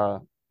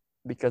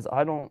because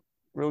I don't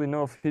really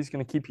know if he's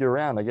going to keep you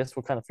around. I guess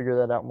we'll kind of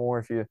figure that out more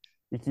if you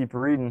keep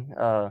reading,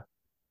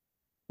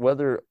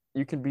 whether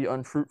you can be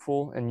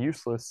unfruitful and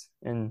useless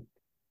and,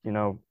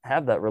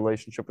 have that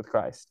relationship with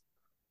Christ.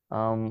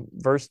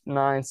 Verse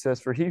 9 says,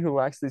 for he who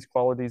lacks these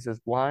qualities is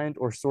blind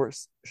or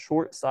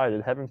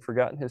short-sighted, having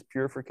forgotten his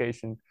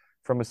purification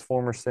from his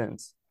former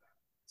sins.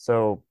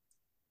 So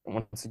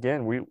once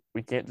again,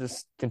 we can't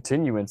just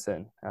continue in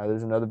sin.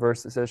 There's another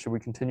verse that says, should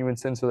we continue in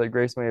sin so that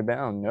grace may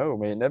abound? No,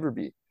 may it never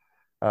be.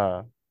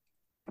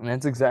 And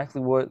that's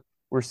exactly what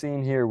we're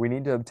seeing here. We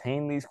need to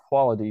obtain these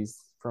qualities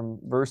from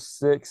verse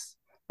 6,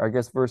 or I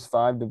guess verse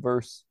 5 to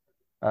verse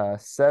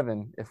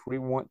 7, if we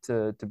want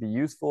to be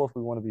useful, if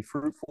we want to be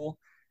fruitful,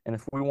 and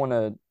if we want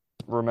to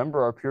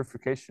remember our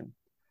purification.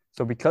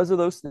 So because of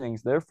those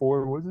things,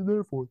 therefore, what's it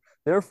there for?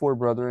 Therefore,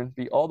 brethren,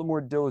 be all the more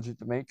diligent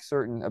to make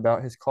certain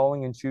about his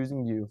calling and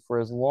choosing you. For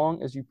as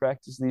long as you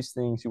practice these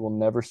things, you will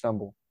never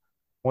stumble.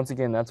 Once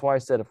again, that's why I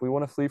said if we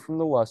want to flee from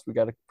the lust, we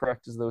got to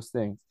practice those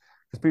things.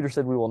 Because Peter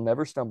said we will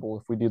never stumble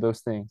if we do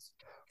those things.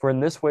 For in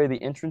this way,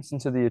 the entrance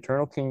into the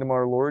eternal kingdom,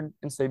 our Lord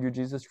and Savior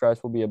Jesus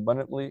Christ, will be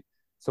abundantly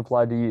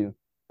supplied to you.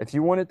 If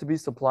you want it to be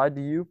supplied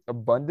to you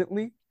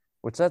abundantly,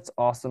 which that's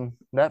awesome,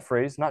 that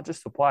phrase, not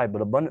just supplied,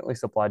 but abundantly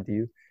supplied to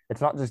you.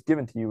 It's not just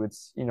given to you,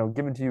 it's,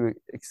 given to you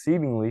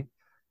exceedingly.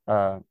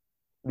 The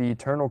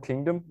eternal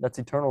kingdom, that's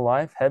eternal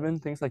life, heaven,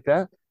 things like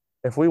that.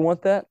 If we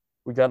want that,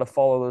 we got to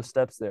follow those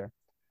steps there.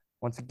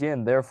 Once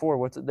again, therefore,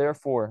 what's it there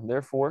for?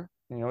 Therefore,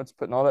 it's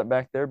putting all that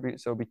back there.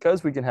 So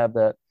because we can have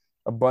that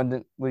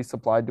abundantly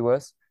supplied to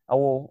us, I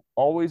will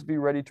always be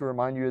ready to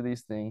remind you of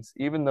these things,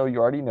 even though you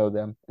already know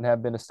them and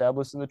have been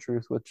established in the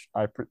truth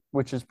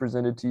which is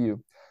presented to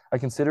you. I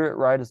consider it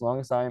right, as long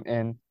as I am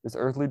in this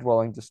earthly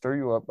dwelling, to stir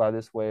you up by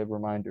this way of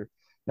reminder,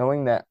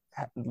 knowing that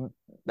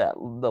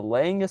the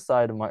laying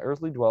aside of my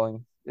earthly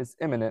dwelling is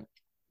imminent,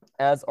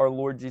 as our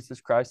Lord Jesus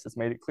Christ has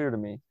made it clear to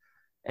me.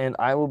 And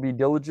I will be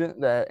diligent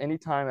that any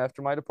time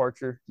after my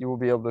departure, you will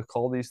be able to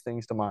call these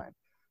things to mind.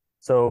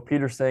 So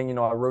Peter's saying,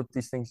 I wrote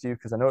these things to you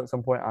because I know at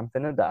some point I'm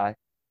finna die.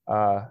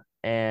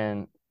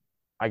 And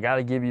I got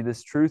to give you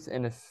this truth.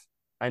 And if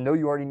I know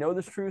you already know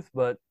this truth,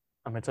 but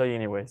I'm going to tell you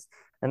anyways.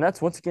 And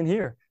that's once again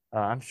here.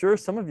 I'm sure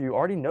some of you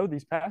already know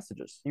these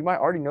passages. You might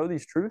already know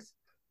these truths,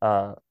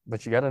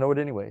 but you got to know it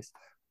anyways.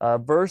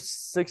 Verse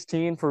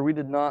 16, for we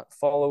did not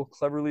follow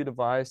cleverly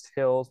devised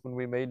tales when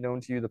we made known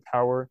to you the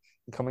power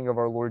and coming of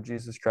our Lord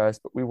Jesus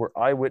Christ, but we were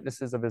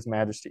eyewitnesses of his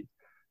majesty.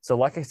 So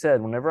like I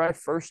said, whenever I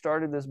first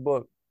started this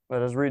book that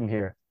I was reading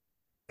here,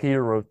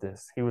 Peter wrote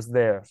this. He was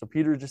there. So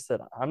Peter just said,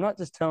 I'm not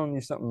just telling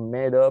you something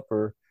made up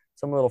or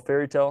some little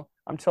fairy tale.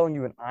 I'm telling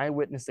you an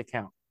eyewitness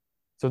account.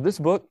 So this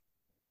book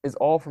is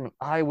all from an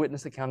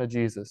eyewitness account of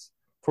Jesus.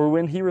 For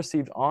when he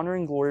received honor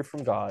and glory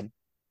from God,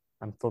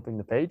 I'm flipping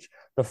the page,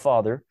 the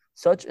Father,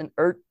 such an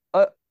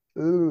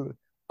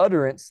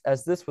utterance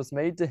as this was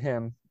made to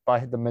him by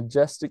the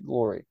majestic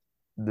glory.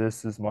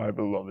 This is my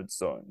beloved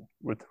Son,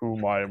 with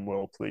whom I am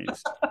well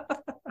pleased.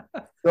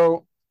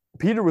 So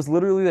Peter was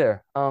literally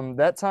there.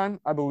 That time,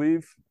 I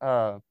believe,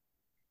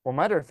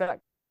 matter of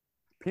fact,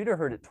 Peter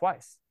heard it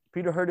twice.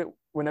 Peter heard it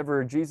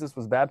whenever Jesus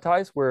was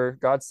baptized, where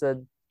God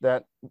said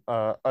that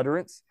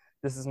utterance,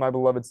 this is my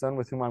beloved Son,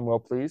 with whom I'm well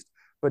pleased.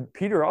 But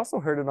Peter also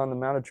heard it on the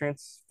Mount of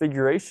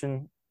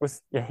Transfiguration.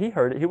 He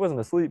heard it. He wasn't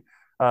asleep,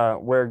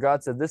 where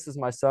God said, this is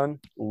my Son,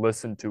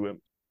 listen to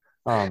him.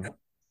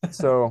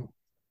 So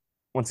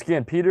once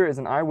again, Peter is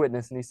an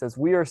eyewitness, and he says,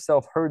 we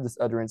ourselves heard this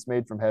utterance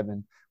made from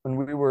heaven when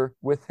we were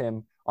with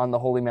him on the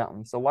holy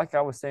mountain. So like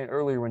I was saying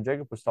earlier when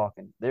Jacob was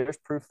talking, there's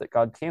proof that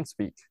God can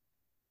speak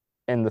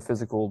in the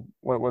physical,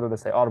 what did I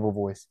say, audible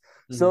voice.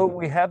 Mm-hmm. So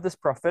we have this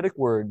prophetic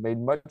word made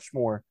much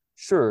more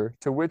sure,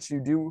 to which you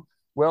do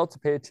well to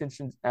pay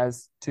attention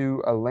as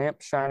to a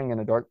lamp shining in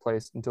a dark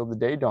place until the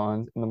day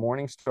dawns and the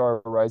morning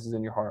star arises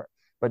in your heart.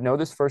 But know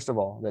this first of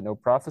all, that no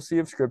prophecy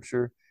of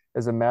Scripture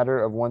is a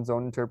matter of one's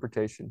own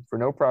interpretation. For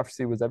no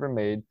prophecy was ever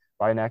made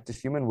by an act of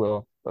human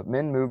will, but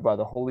men moved by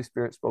the Holy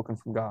Spirit spoken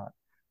from God.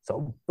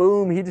 So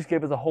boom, he just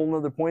gave us a whole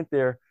other point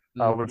there,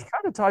 which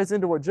kind of ties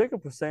into what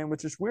Jacob was saying,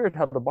 which is weird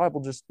how the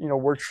Bible just,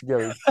 works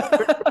together.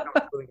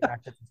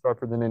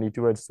 Sharper than any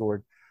two-edged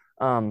sword.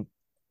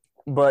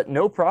 But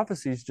no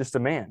prophecy is just a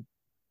man.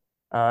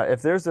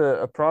 If there's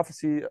a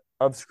prophecy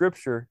of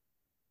Scripture,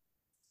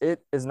 it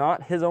is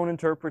not his own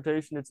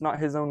interpretation. It's not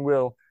his own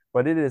will,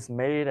 but it is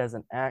made as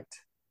an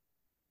act,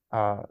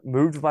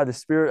 moved by the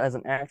Spirit, as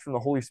an act from the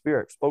Holy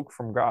Spirit, spoke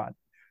from God.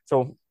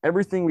 So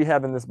everything we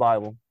have in this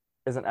Bible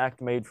is an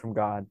act made from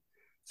God.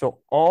 So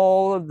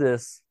all of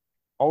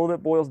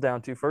it boils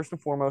down to, first and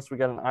foremost, we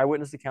got an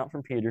eyewitness account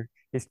from Peter.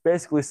 He's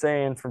basically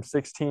saying from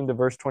 16 to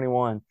verse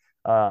 21,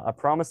 I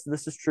promise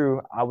this is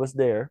true. I was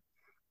there.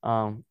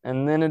 And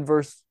then in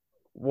verse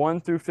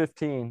 1 through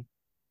 15,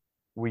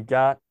 we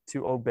got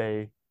to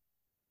obey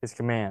his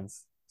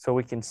commands so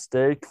we can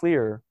stay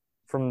clear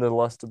from the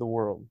lust of the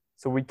world,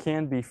 so we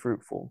can be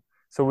fruitful,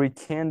 so we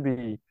can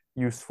be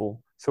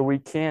useful, so we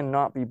can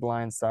not be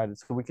blindsided,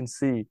 so we can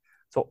see.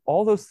 So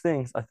all those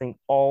things, I think,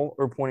 all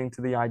are pointing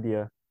to the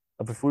idea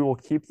of if we will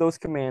keep those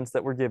commands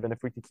that we're given,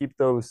 if we can keep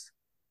those,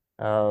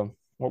 what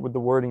would the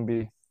wording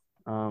be?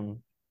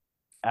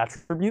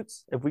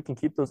 Attributes. If we can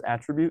keep those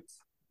attributes,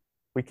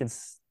 we can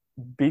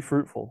be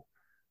fruitful.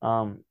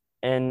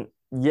 And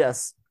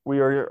yes, we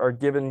are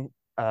given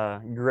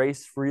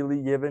grace,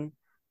 freely given.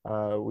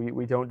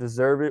 We don't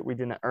deserve it. We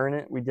didn't earn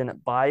it. We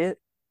didn't buy it.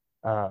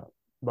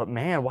 But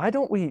man, why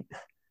don't we?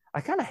 I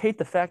kind of hate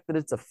the fact that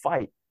it's a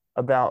fight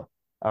about,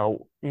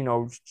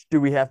 do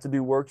we have to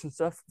do works and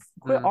stuff?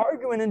 Quit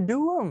arguing and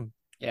do them.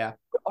 Yeah.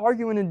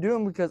 Arguing and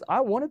doing because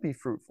I want to be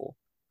fruitful.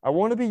 I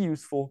want to be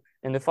useful.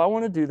 And if I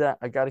want to do that,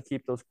 I got to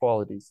keep those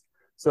qualities.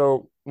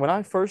 So when I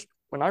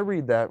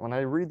read that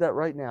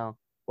right now,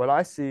 what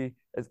I see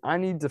is I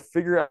need to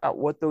figure out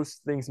what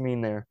those things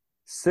mean there.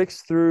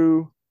 6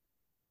 through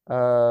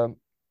 7,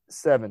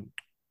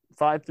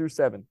 5 through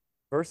 7,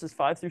 verses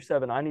 5 through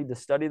 7. I need to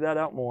study that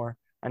out more.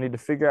 I need to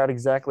figure out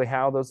exactly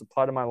how those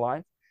apply to my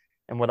life.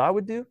 And what I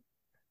would do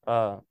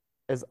uh,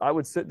 is I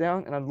would sit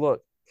down and I'd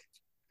look,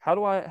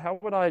 how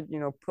would I,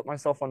 put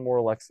myself on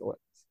moral excellence?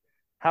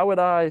 How would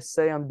I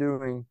say I'm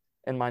doing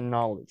in my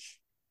knowledge?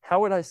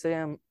 How would I say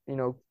I'm,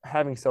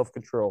 having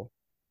self-control?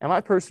 Am I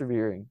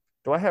persevering?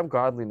 Do I have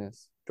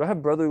godliness? Do I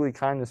have brotherly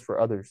kindness for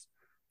others?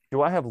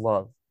 Do I have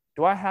love?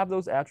 Do I have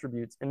those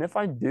attributes? And if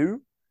I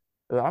do,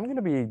 I'm going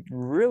to be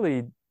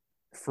really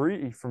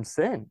free from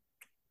sin,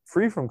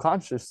 free from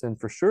conscious sin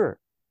for sure.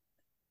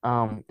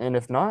 And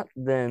if not,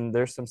 then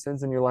there's some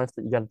sins in your life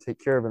that you got to take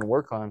care of and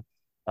work on.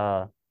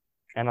 Uh,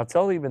 and I'll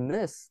tell even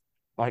this,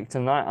 like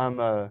tonight, I'm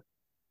going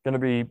to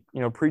be,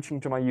 preaching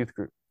to my youth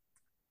group.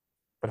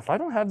 But if I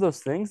don't have those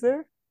things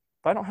there,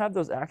 if I don't have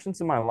those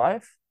actions in my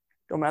life,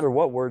 no matter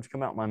what words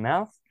come out my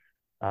mouth,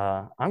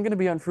 I'm going to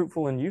be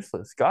unfruitful and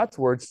useless. God's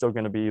word's still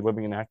going to be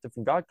living and active,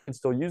 and God can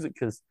still use it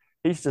because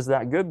He's just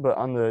that good. But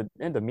on the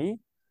end of me,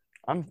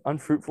 I'm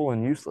unfruitful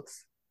and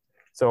useless.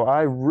 So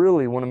I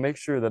really want to make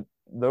sure that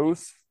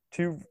those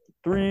 2,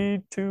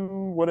 3, 2,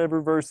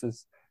 whatever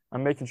verses,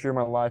 I'm making sure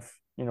my life,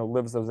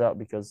 lives those out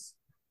because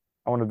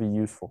I want to be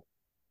useful.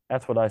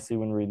 That's what I see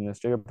when reading this.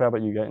 Jacob, how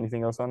about you? Got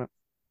anything else on it?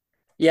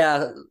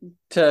 Yeah,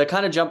 to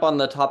kind of jump on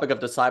the topic of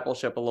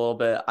discipleship a little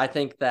bit, I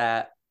think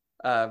that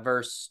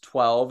verse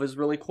 12 is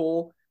really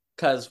cool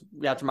because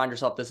you have to remind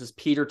yourself this is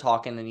Peter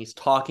talking and he's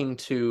talking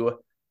to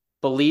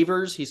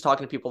believers. He's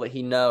talking to people that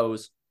he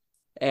knows.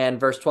 And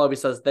verse 12, he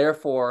says,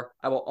 therefore,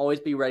 I will always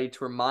be ready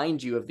to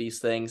remind you of these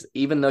things,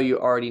 even though you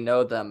already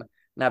know them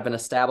and have been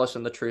established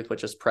in the truth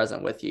which is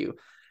present with you.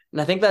 And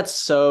I think that's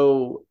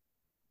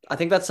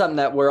something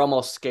that we're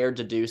almost scared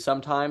to do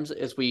sometimes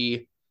is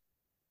we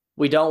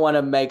don't want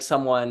to make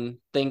someone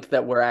think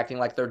that we're acting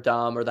like they're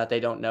dumb or that they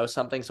don't know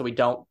something. So we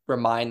don't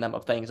remind them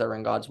of things that are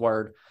in God's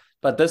word.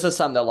 But this is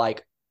something that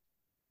like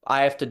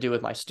I have to do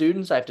with my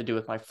students. I have to do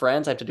with my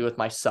friends. I have to do with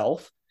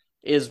myself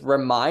is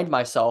remind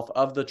myself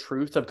of the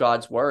truth of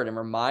God's word and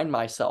remind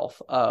myself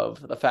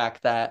of the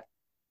fact that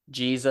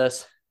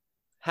Jesus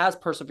has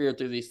persevered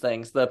through these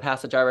things. The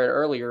passage I read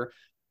earlier,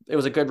 it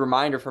was a good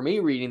reminder for me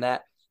reading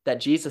that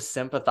Jesus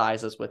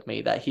sympathizes with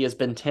me, that he has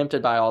been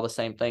tempted by all the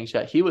same things,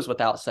 yet he was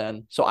without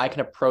sin. So I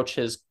can approach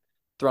his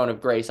throne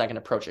of grace. I can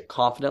approach it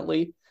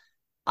confidently.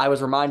 I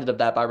was reminded of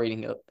that by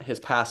reading his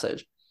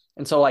passage.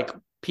 And so like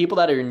people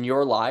that are in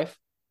your life,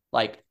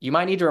 like you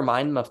might need to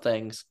remind them of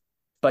things,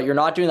 but you're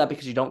not doing that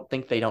because you don't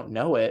think they don't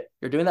know it.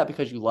 You're doing that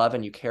because you love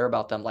and you care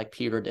about them like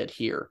Peter did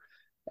here.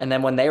 And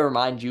then when they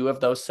remind you of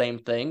those same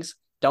things,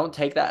 don't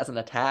take that as an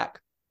attack,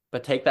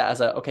 but take that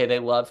as okay, they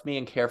love me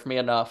and care for me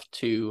enough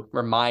to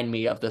remind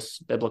me of this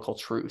biblical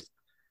truth.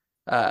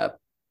 And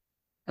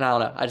I don't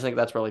know. I just think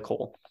that's really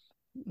cool.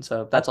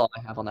 So that's all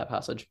I have on that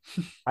passage.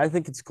 I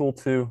think it's cool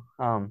too.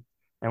 And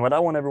what I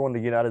want everyone to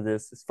get out of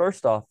this is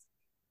first off,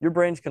 your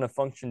brain's going to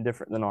function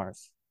different than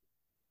ours.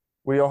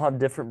 We all have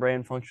different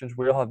brain functions.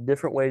 We all have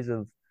different ways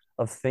of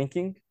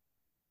thinking.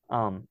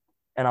 And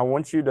I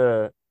want you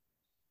to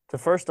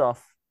first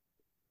off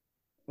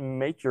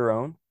make your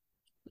own.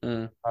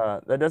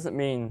 That doesn't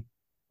mean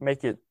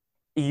make it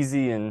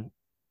easy and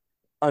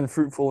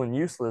unfruitful and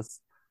useless,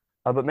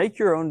 but make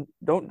your own.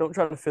 Don't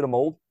try to fit a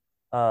mold.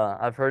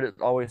 I've heard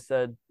it always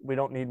said we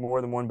don't need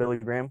more than one Billy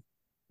Graham.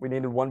 We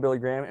needed one Billy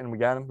Graham and we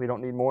got him. We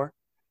don't need more.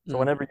 So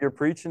whenever you're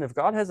preaching, if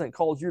God hasn't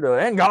called you to,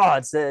 and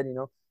God said,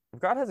 if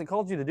God hasn't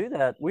called you to do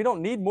that, we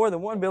don't need more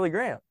than one Billy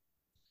Graham.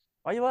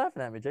 Why are you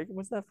laughing at me, Jacob?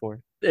 What's that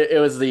for?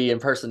 It was the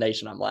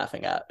impersonation I'm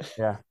laughing at.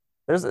 Yeah.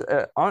 There's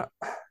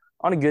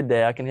on a good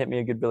day, I can hit me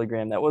a good Billy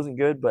Graham. That wasn't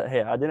good, but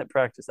hey, I didn't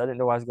practice. I didn't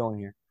know why I was going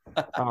here.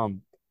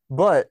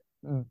 But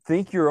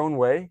think your own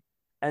way.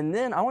 And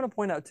then I want to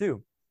point out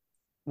too,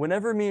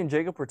 whenever me and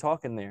Jacob were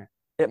talking there,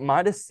 it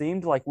might have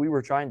seemed like we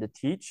were trying to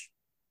teach.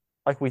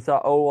 Like we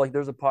thought, oh, like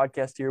there's a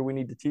podcast here, we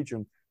need to teach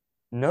them.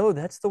 No,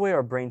 that's the way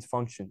our brains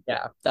function.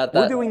 Yeah,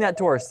 we're doing that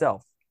to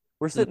ourselves.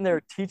 We're sitting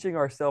there teaching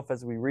ourselves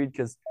as we read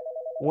because,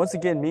 once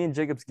again, me and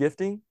Jacob's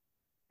gifting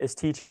is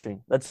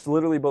teaching. That's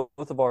literally both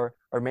of our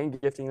main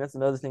gifting. That's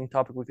another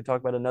topic we could talk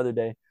about another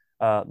day.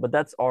 But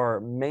that's our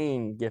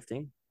main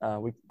gifting.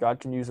 God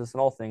can use us in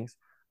all things.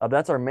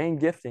 That's our main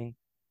gifting,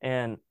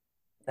 and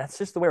that's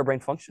just the way our brain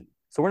functions.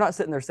 So we're not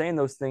sitting there saying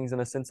those things in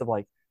a sense of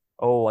like,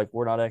 oh, like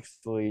we're not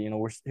actually,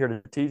 we're here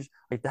to teach.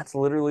 Like that's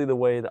literally the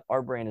way that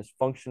our brain is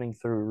functioning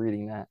through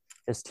reading that,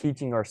 is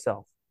teaching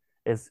ourselves.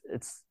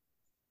 It's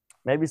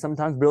maybe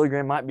sometimes Billy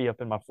Graham might be up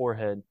in my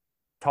forehead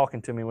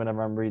talking to me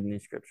whenever I'm reading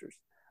these scriptures.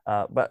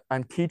 But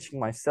I'm teaching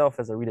myself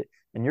as I read it.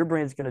 And your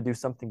brain's going to do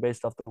something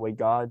based off the way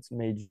God's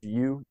made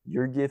you,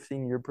 your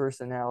gifting, your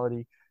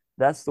personality.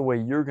 That's the way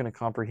you're going to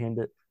comprehend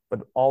it, but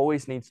it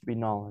always needs to be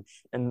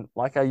knowledge. And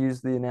like I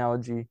used the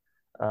analogy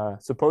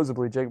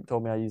supposedly Jacob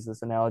told me I use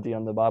this analogy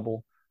on the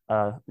Bible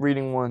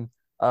reading one.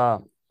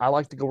 I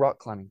like to go rock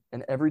climbing,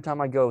 and every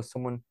time I go,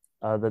 someone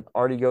that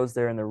already goes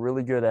there and they're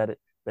really good at it,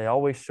 they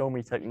always show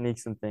me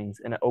techniques and things,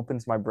 and it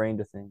opens my brain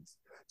to things.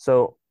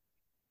 So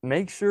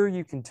make sure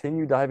you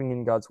continue diving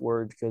in God's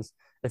word, because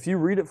if you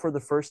read it for the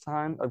first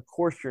time, of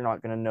course you're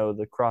not going to know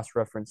the cross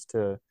reference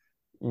to,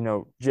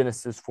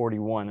 Genesis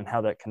 41 and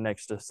how that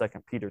connects to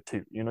Second Peter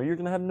 2. You're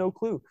going to have no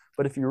clue.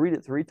 But if you read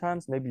it 3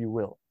 times, maybe you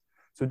will.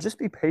 So just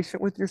be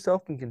patient with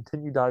yourself and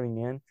continue diving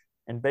in.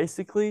 And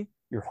basically,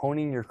 you're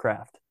honing your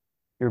craft.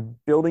 You're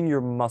building your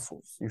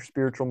muscles, your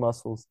spiritual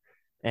muscles,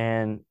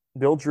 and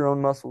build your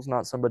own muscles,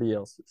 not somebody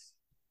else's.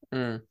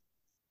 Mm.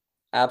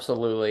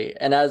 Absolutely.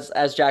 And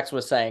as Jackson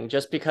was saying,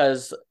 just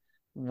because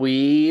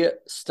we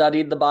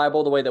studied the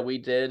Bible the way that we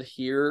did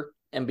here,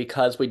 and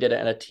because we did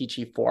it in a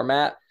teachy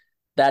format,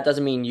 that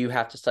doesn't mean you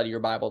have to study your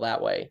Bible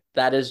that way.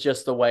 That is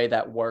just the way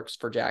that works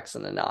for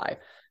Jackson and I.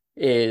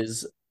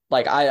 Is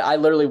like I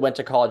literally went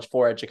to college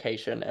for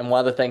education, and one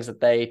of the things that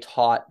they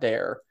taught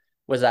there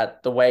was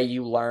that the way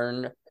you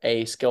learn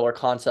a skill or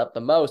concept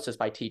the most is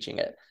by teaching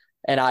it.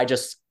 And I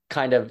just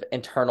kind of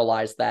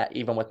internalized that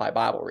even with my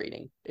Bible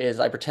reading, is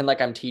I pretend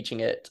like I'm teaching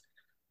it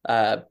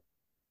as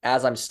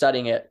I'm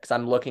studying it, because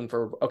I'm looking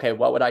for, okay,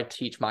 what would I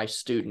teach my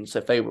students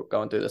if they were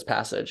going through this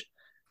passage?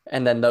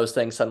 And then those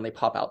things suddenly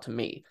pop out to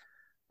me.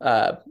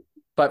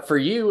 But for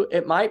you,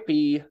 it might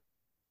be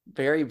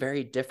very,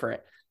 very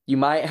different. You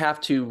might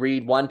have to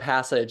read one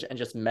passage and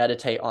just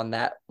meditate on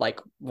that, like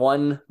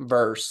one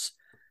verse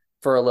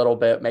for a little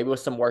bit, maybe with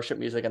some worship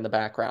music in the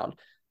background.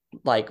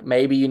 Like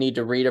maybe you need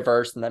to read a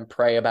verse and then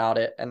pray about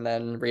it, and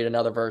then read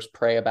another verse,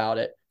 pray about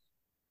it.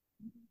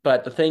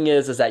 But the thing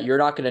is that you're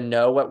not going to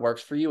know what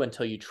works for you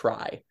until you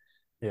try.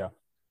 Yeah.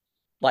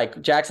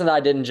 Like Jackson and I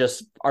didn't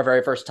just our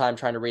very first time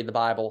trying to read the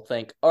Bible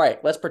think, all right,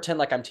 let's pretend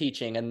like I'm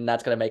teaching and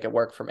that's going to make it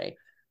work for me.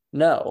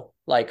 No,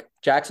 like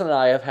Jackson and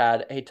I have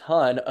had a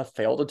ton of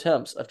failed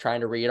attempts of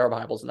trying to read our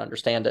Bibles and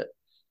understand it.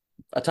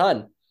 A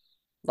ton.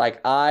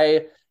 Like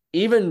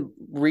even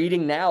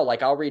reading now,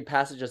 like I'll read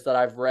passages that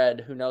I've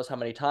read who knows how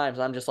many times.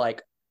 I'm just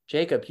like,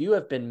 Jacob, you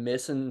have been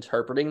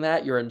misinterpreting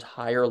that your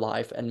entire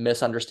life and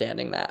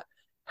misunderstanding that.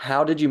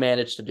 How did you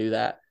manage to do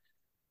that?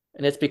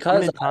 And it's How because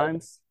many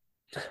times?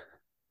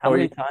 How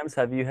many times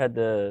have you had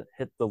to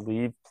hit the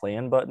leave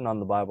plan button on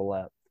the Bible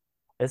app?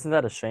 Isn't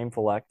that a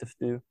shameful act to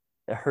do?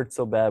 It hurts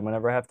so bad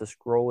whenever I have to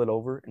scroll it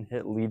over and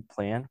hit leave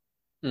plan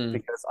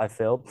because I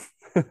failed.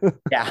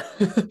 Yeah.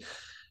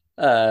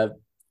 uh,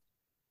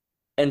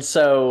 and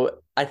so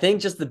I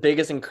think just the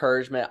biggest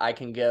encouragement I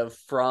can give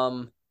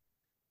from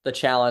the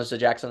challenge that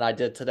Jackson and I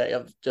did today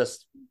of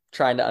just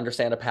trying to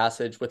understand a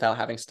passage without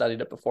having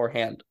studied it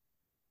beforehand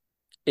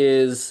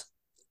is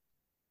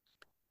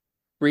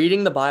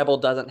reading the Bible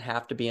doesn't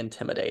have to be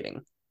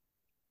intimidating.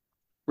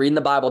 Reading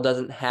the Bible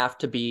doesn't have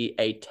to be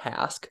a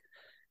task.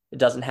 It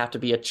doesn't have to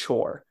be a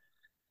chore.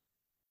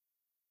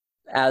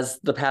 As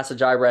the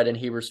passage I read in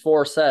Hebrews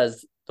 4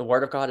 says, the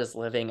word of God is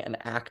living and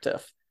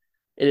active.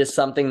 It is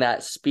something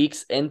that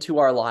speaks into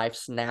our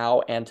lives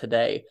now and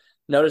today.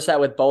 Notice that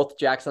with both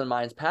Jackson and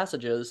mine's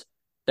passages,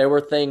 there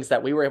were things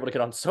that we were able to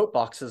get on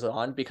soapboxes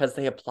on because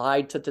they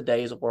applied to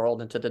today's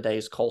world and to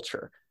today's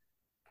culture.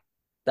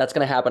 That's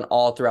going to happen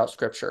all throughout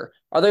Scripture.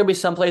 Are there going to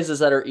be some places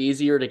that are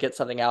easier to get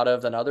something out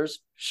of than others?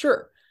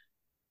 Sure.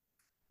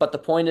 But the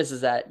point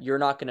is that you're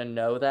not going to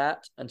know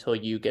that until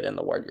you get in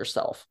the Word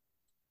yourself.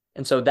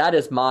 And so that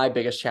is my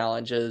biggest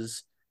challenge,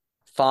 is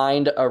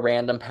find a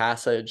random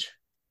passage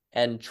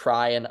and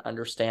try and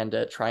understand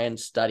it, try and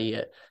study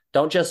it.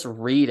 Don't just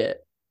read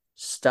it,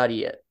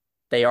 study it.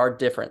 They are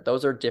different.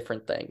 Those are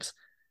different things.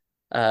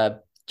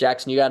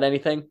 Jackson, you got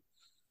anything?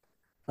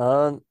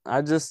 I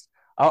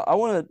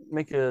want to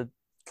make a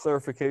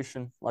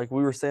clarification. Like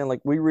we were saying,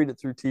 like we read it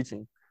through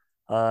teaching.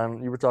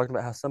 You were talking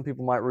about how some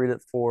people might read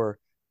it for,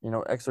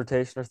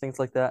 exhortation or things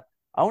like that.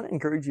 I want to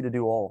encourage you to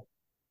do all.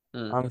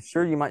 I'm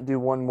sure you might do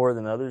one more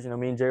than others.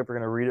 Me and Jacob are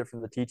going to read it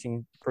from the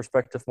teaching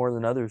perspective more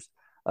than others.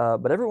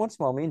 But every once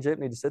in a while, me and Jacob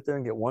need to sit there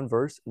and get one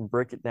verse and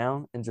break it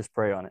down and just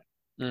pray on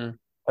it.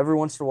 Every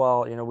once in a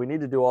while, we need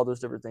to do all those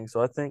different things. So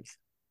I think,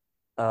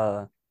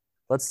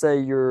 let's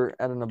say you're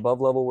at an above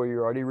level where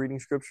you're already reading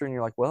scripture and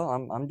you're like, well,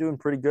 I'm doing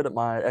pretty good at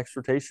my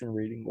exhortation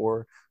reading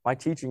or my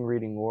teaching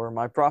reading or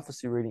my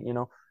prophecy reading,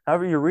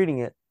 however you're reading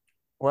it.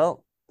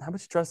 Well, how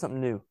about you try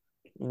something new?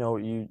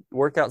 You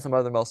work out some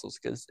other muscles,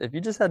 because if you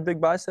just had big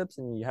biceps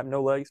and you have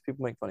no legs,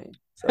 people make fun of you.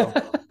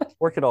 So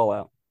work it all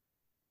out.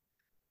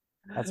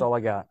 That's all I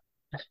got.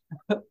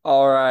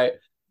 All right.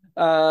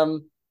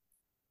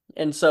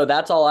 And so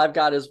that's all I've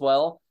got as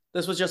well.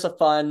 This was just a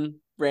fun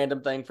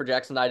random thing for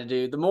Jackson and I to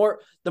do. The more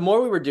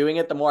we were doing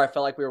it, the more I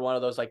felt like we were one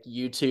of those like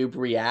YouTube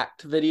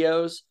react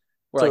videos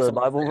where To like a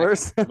Bible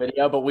verse.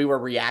 video, but we were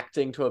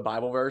reacting to a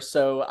Bible verse.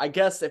 So I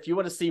guess if you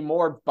want to see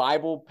more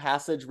Bible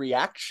passage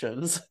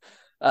reactions,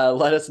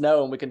 let us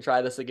know and we can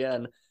try this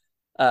again.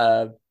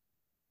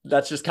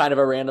 That's just kind of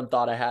a random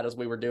thought I had as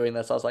we were doing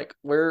this. I was like,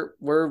 we're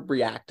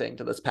reacting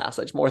to this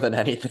passage more than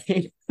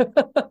anything.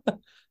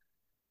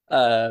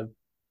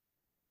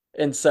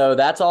 And so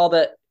that's all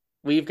that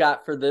we've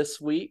got for this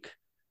week.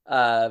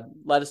 Let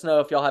us know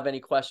if y'all have any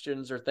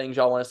questions or things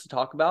y'all want us to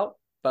talk about.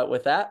 But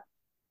with that,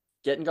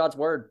 get in God's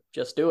word.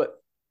 Just do it.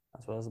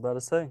 That's what I was about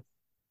to say.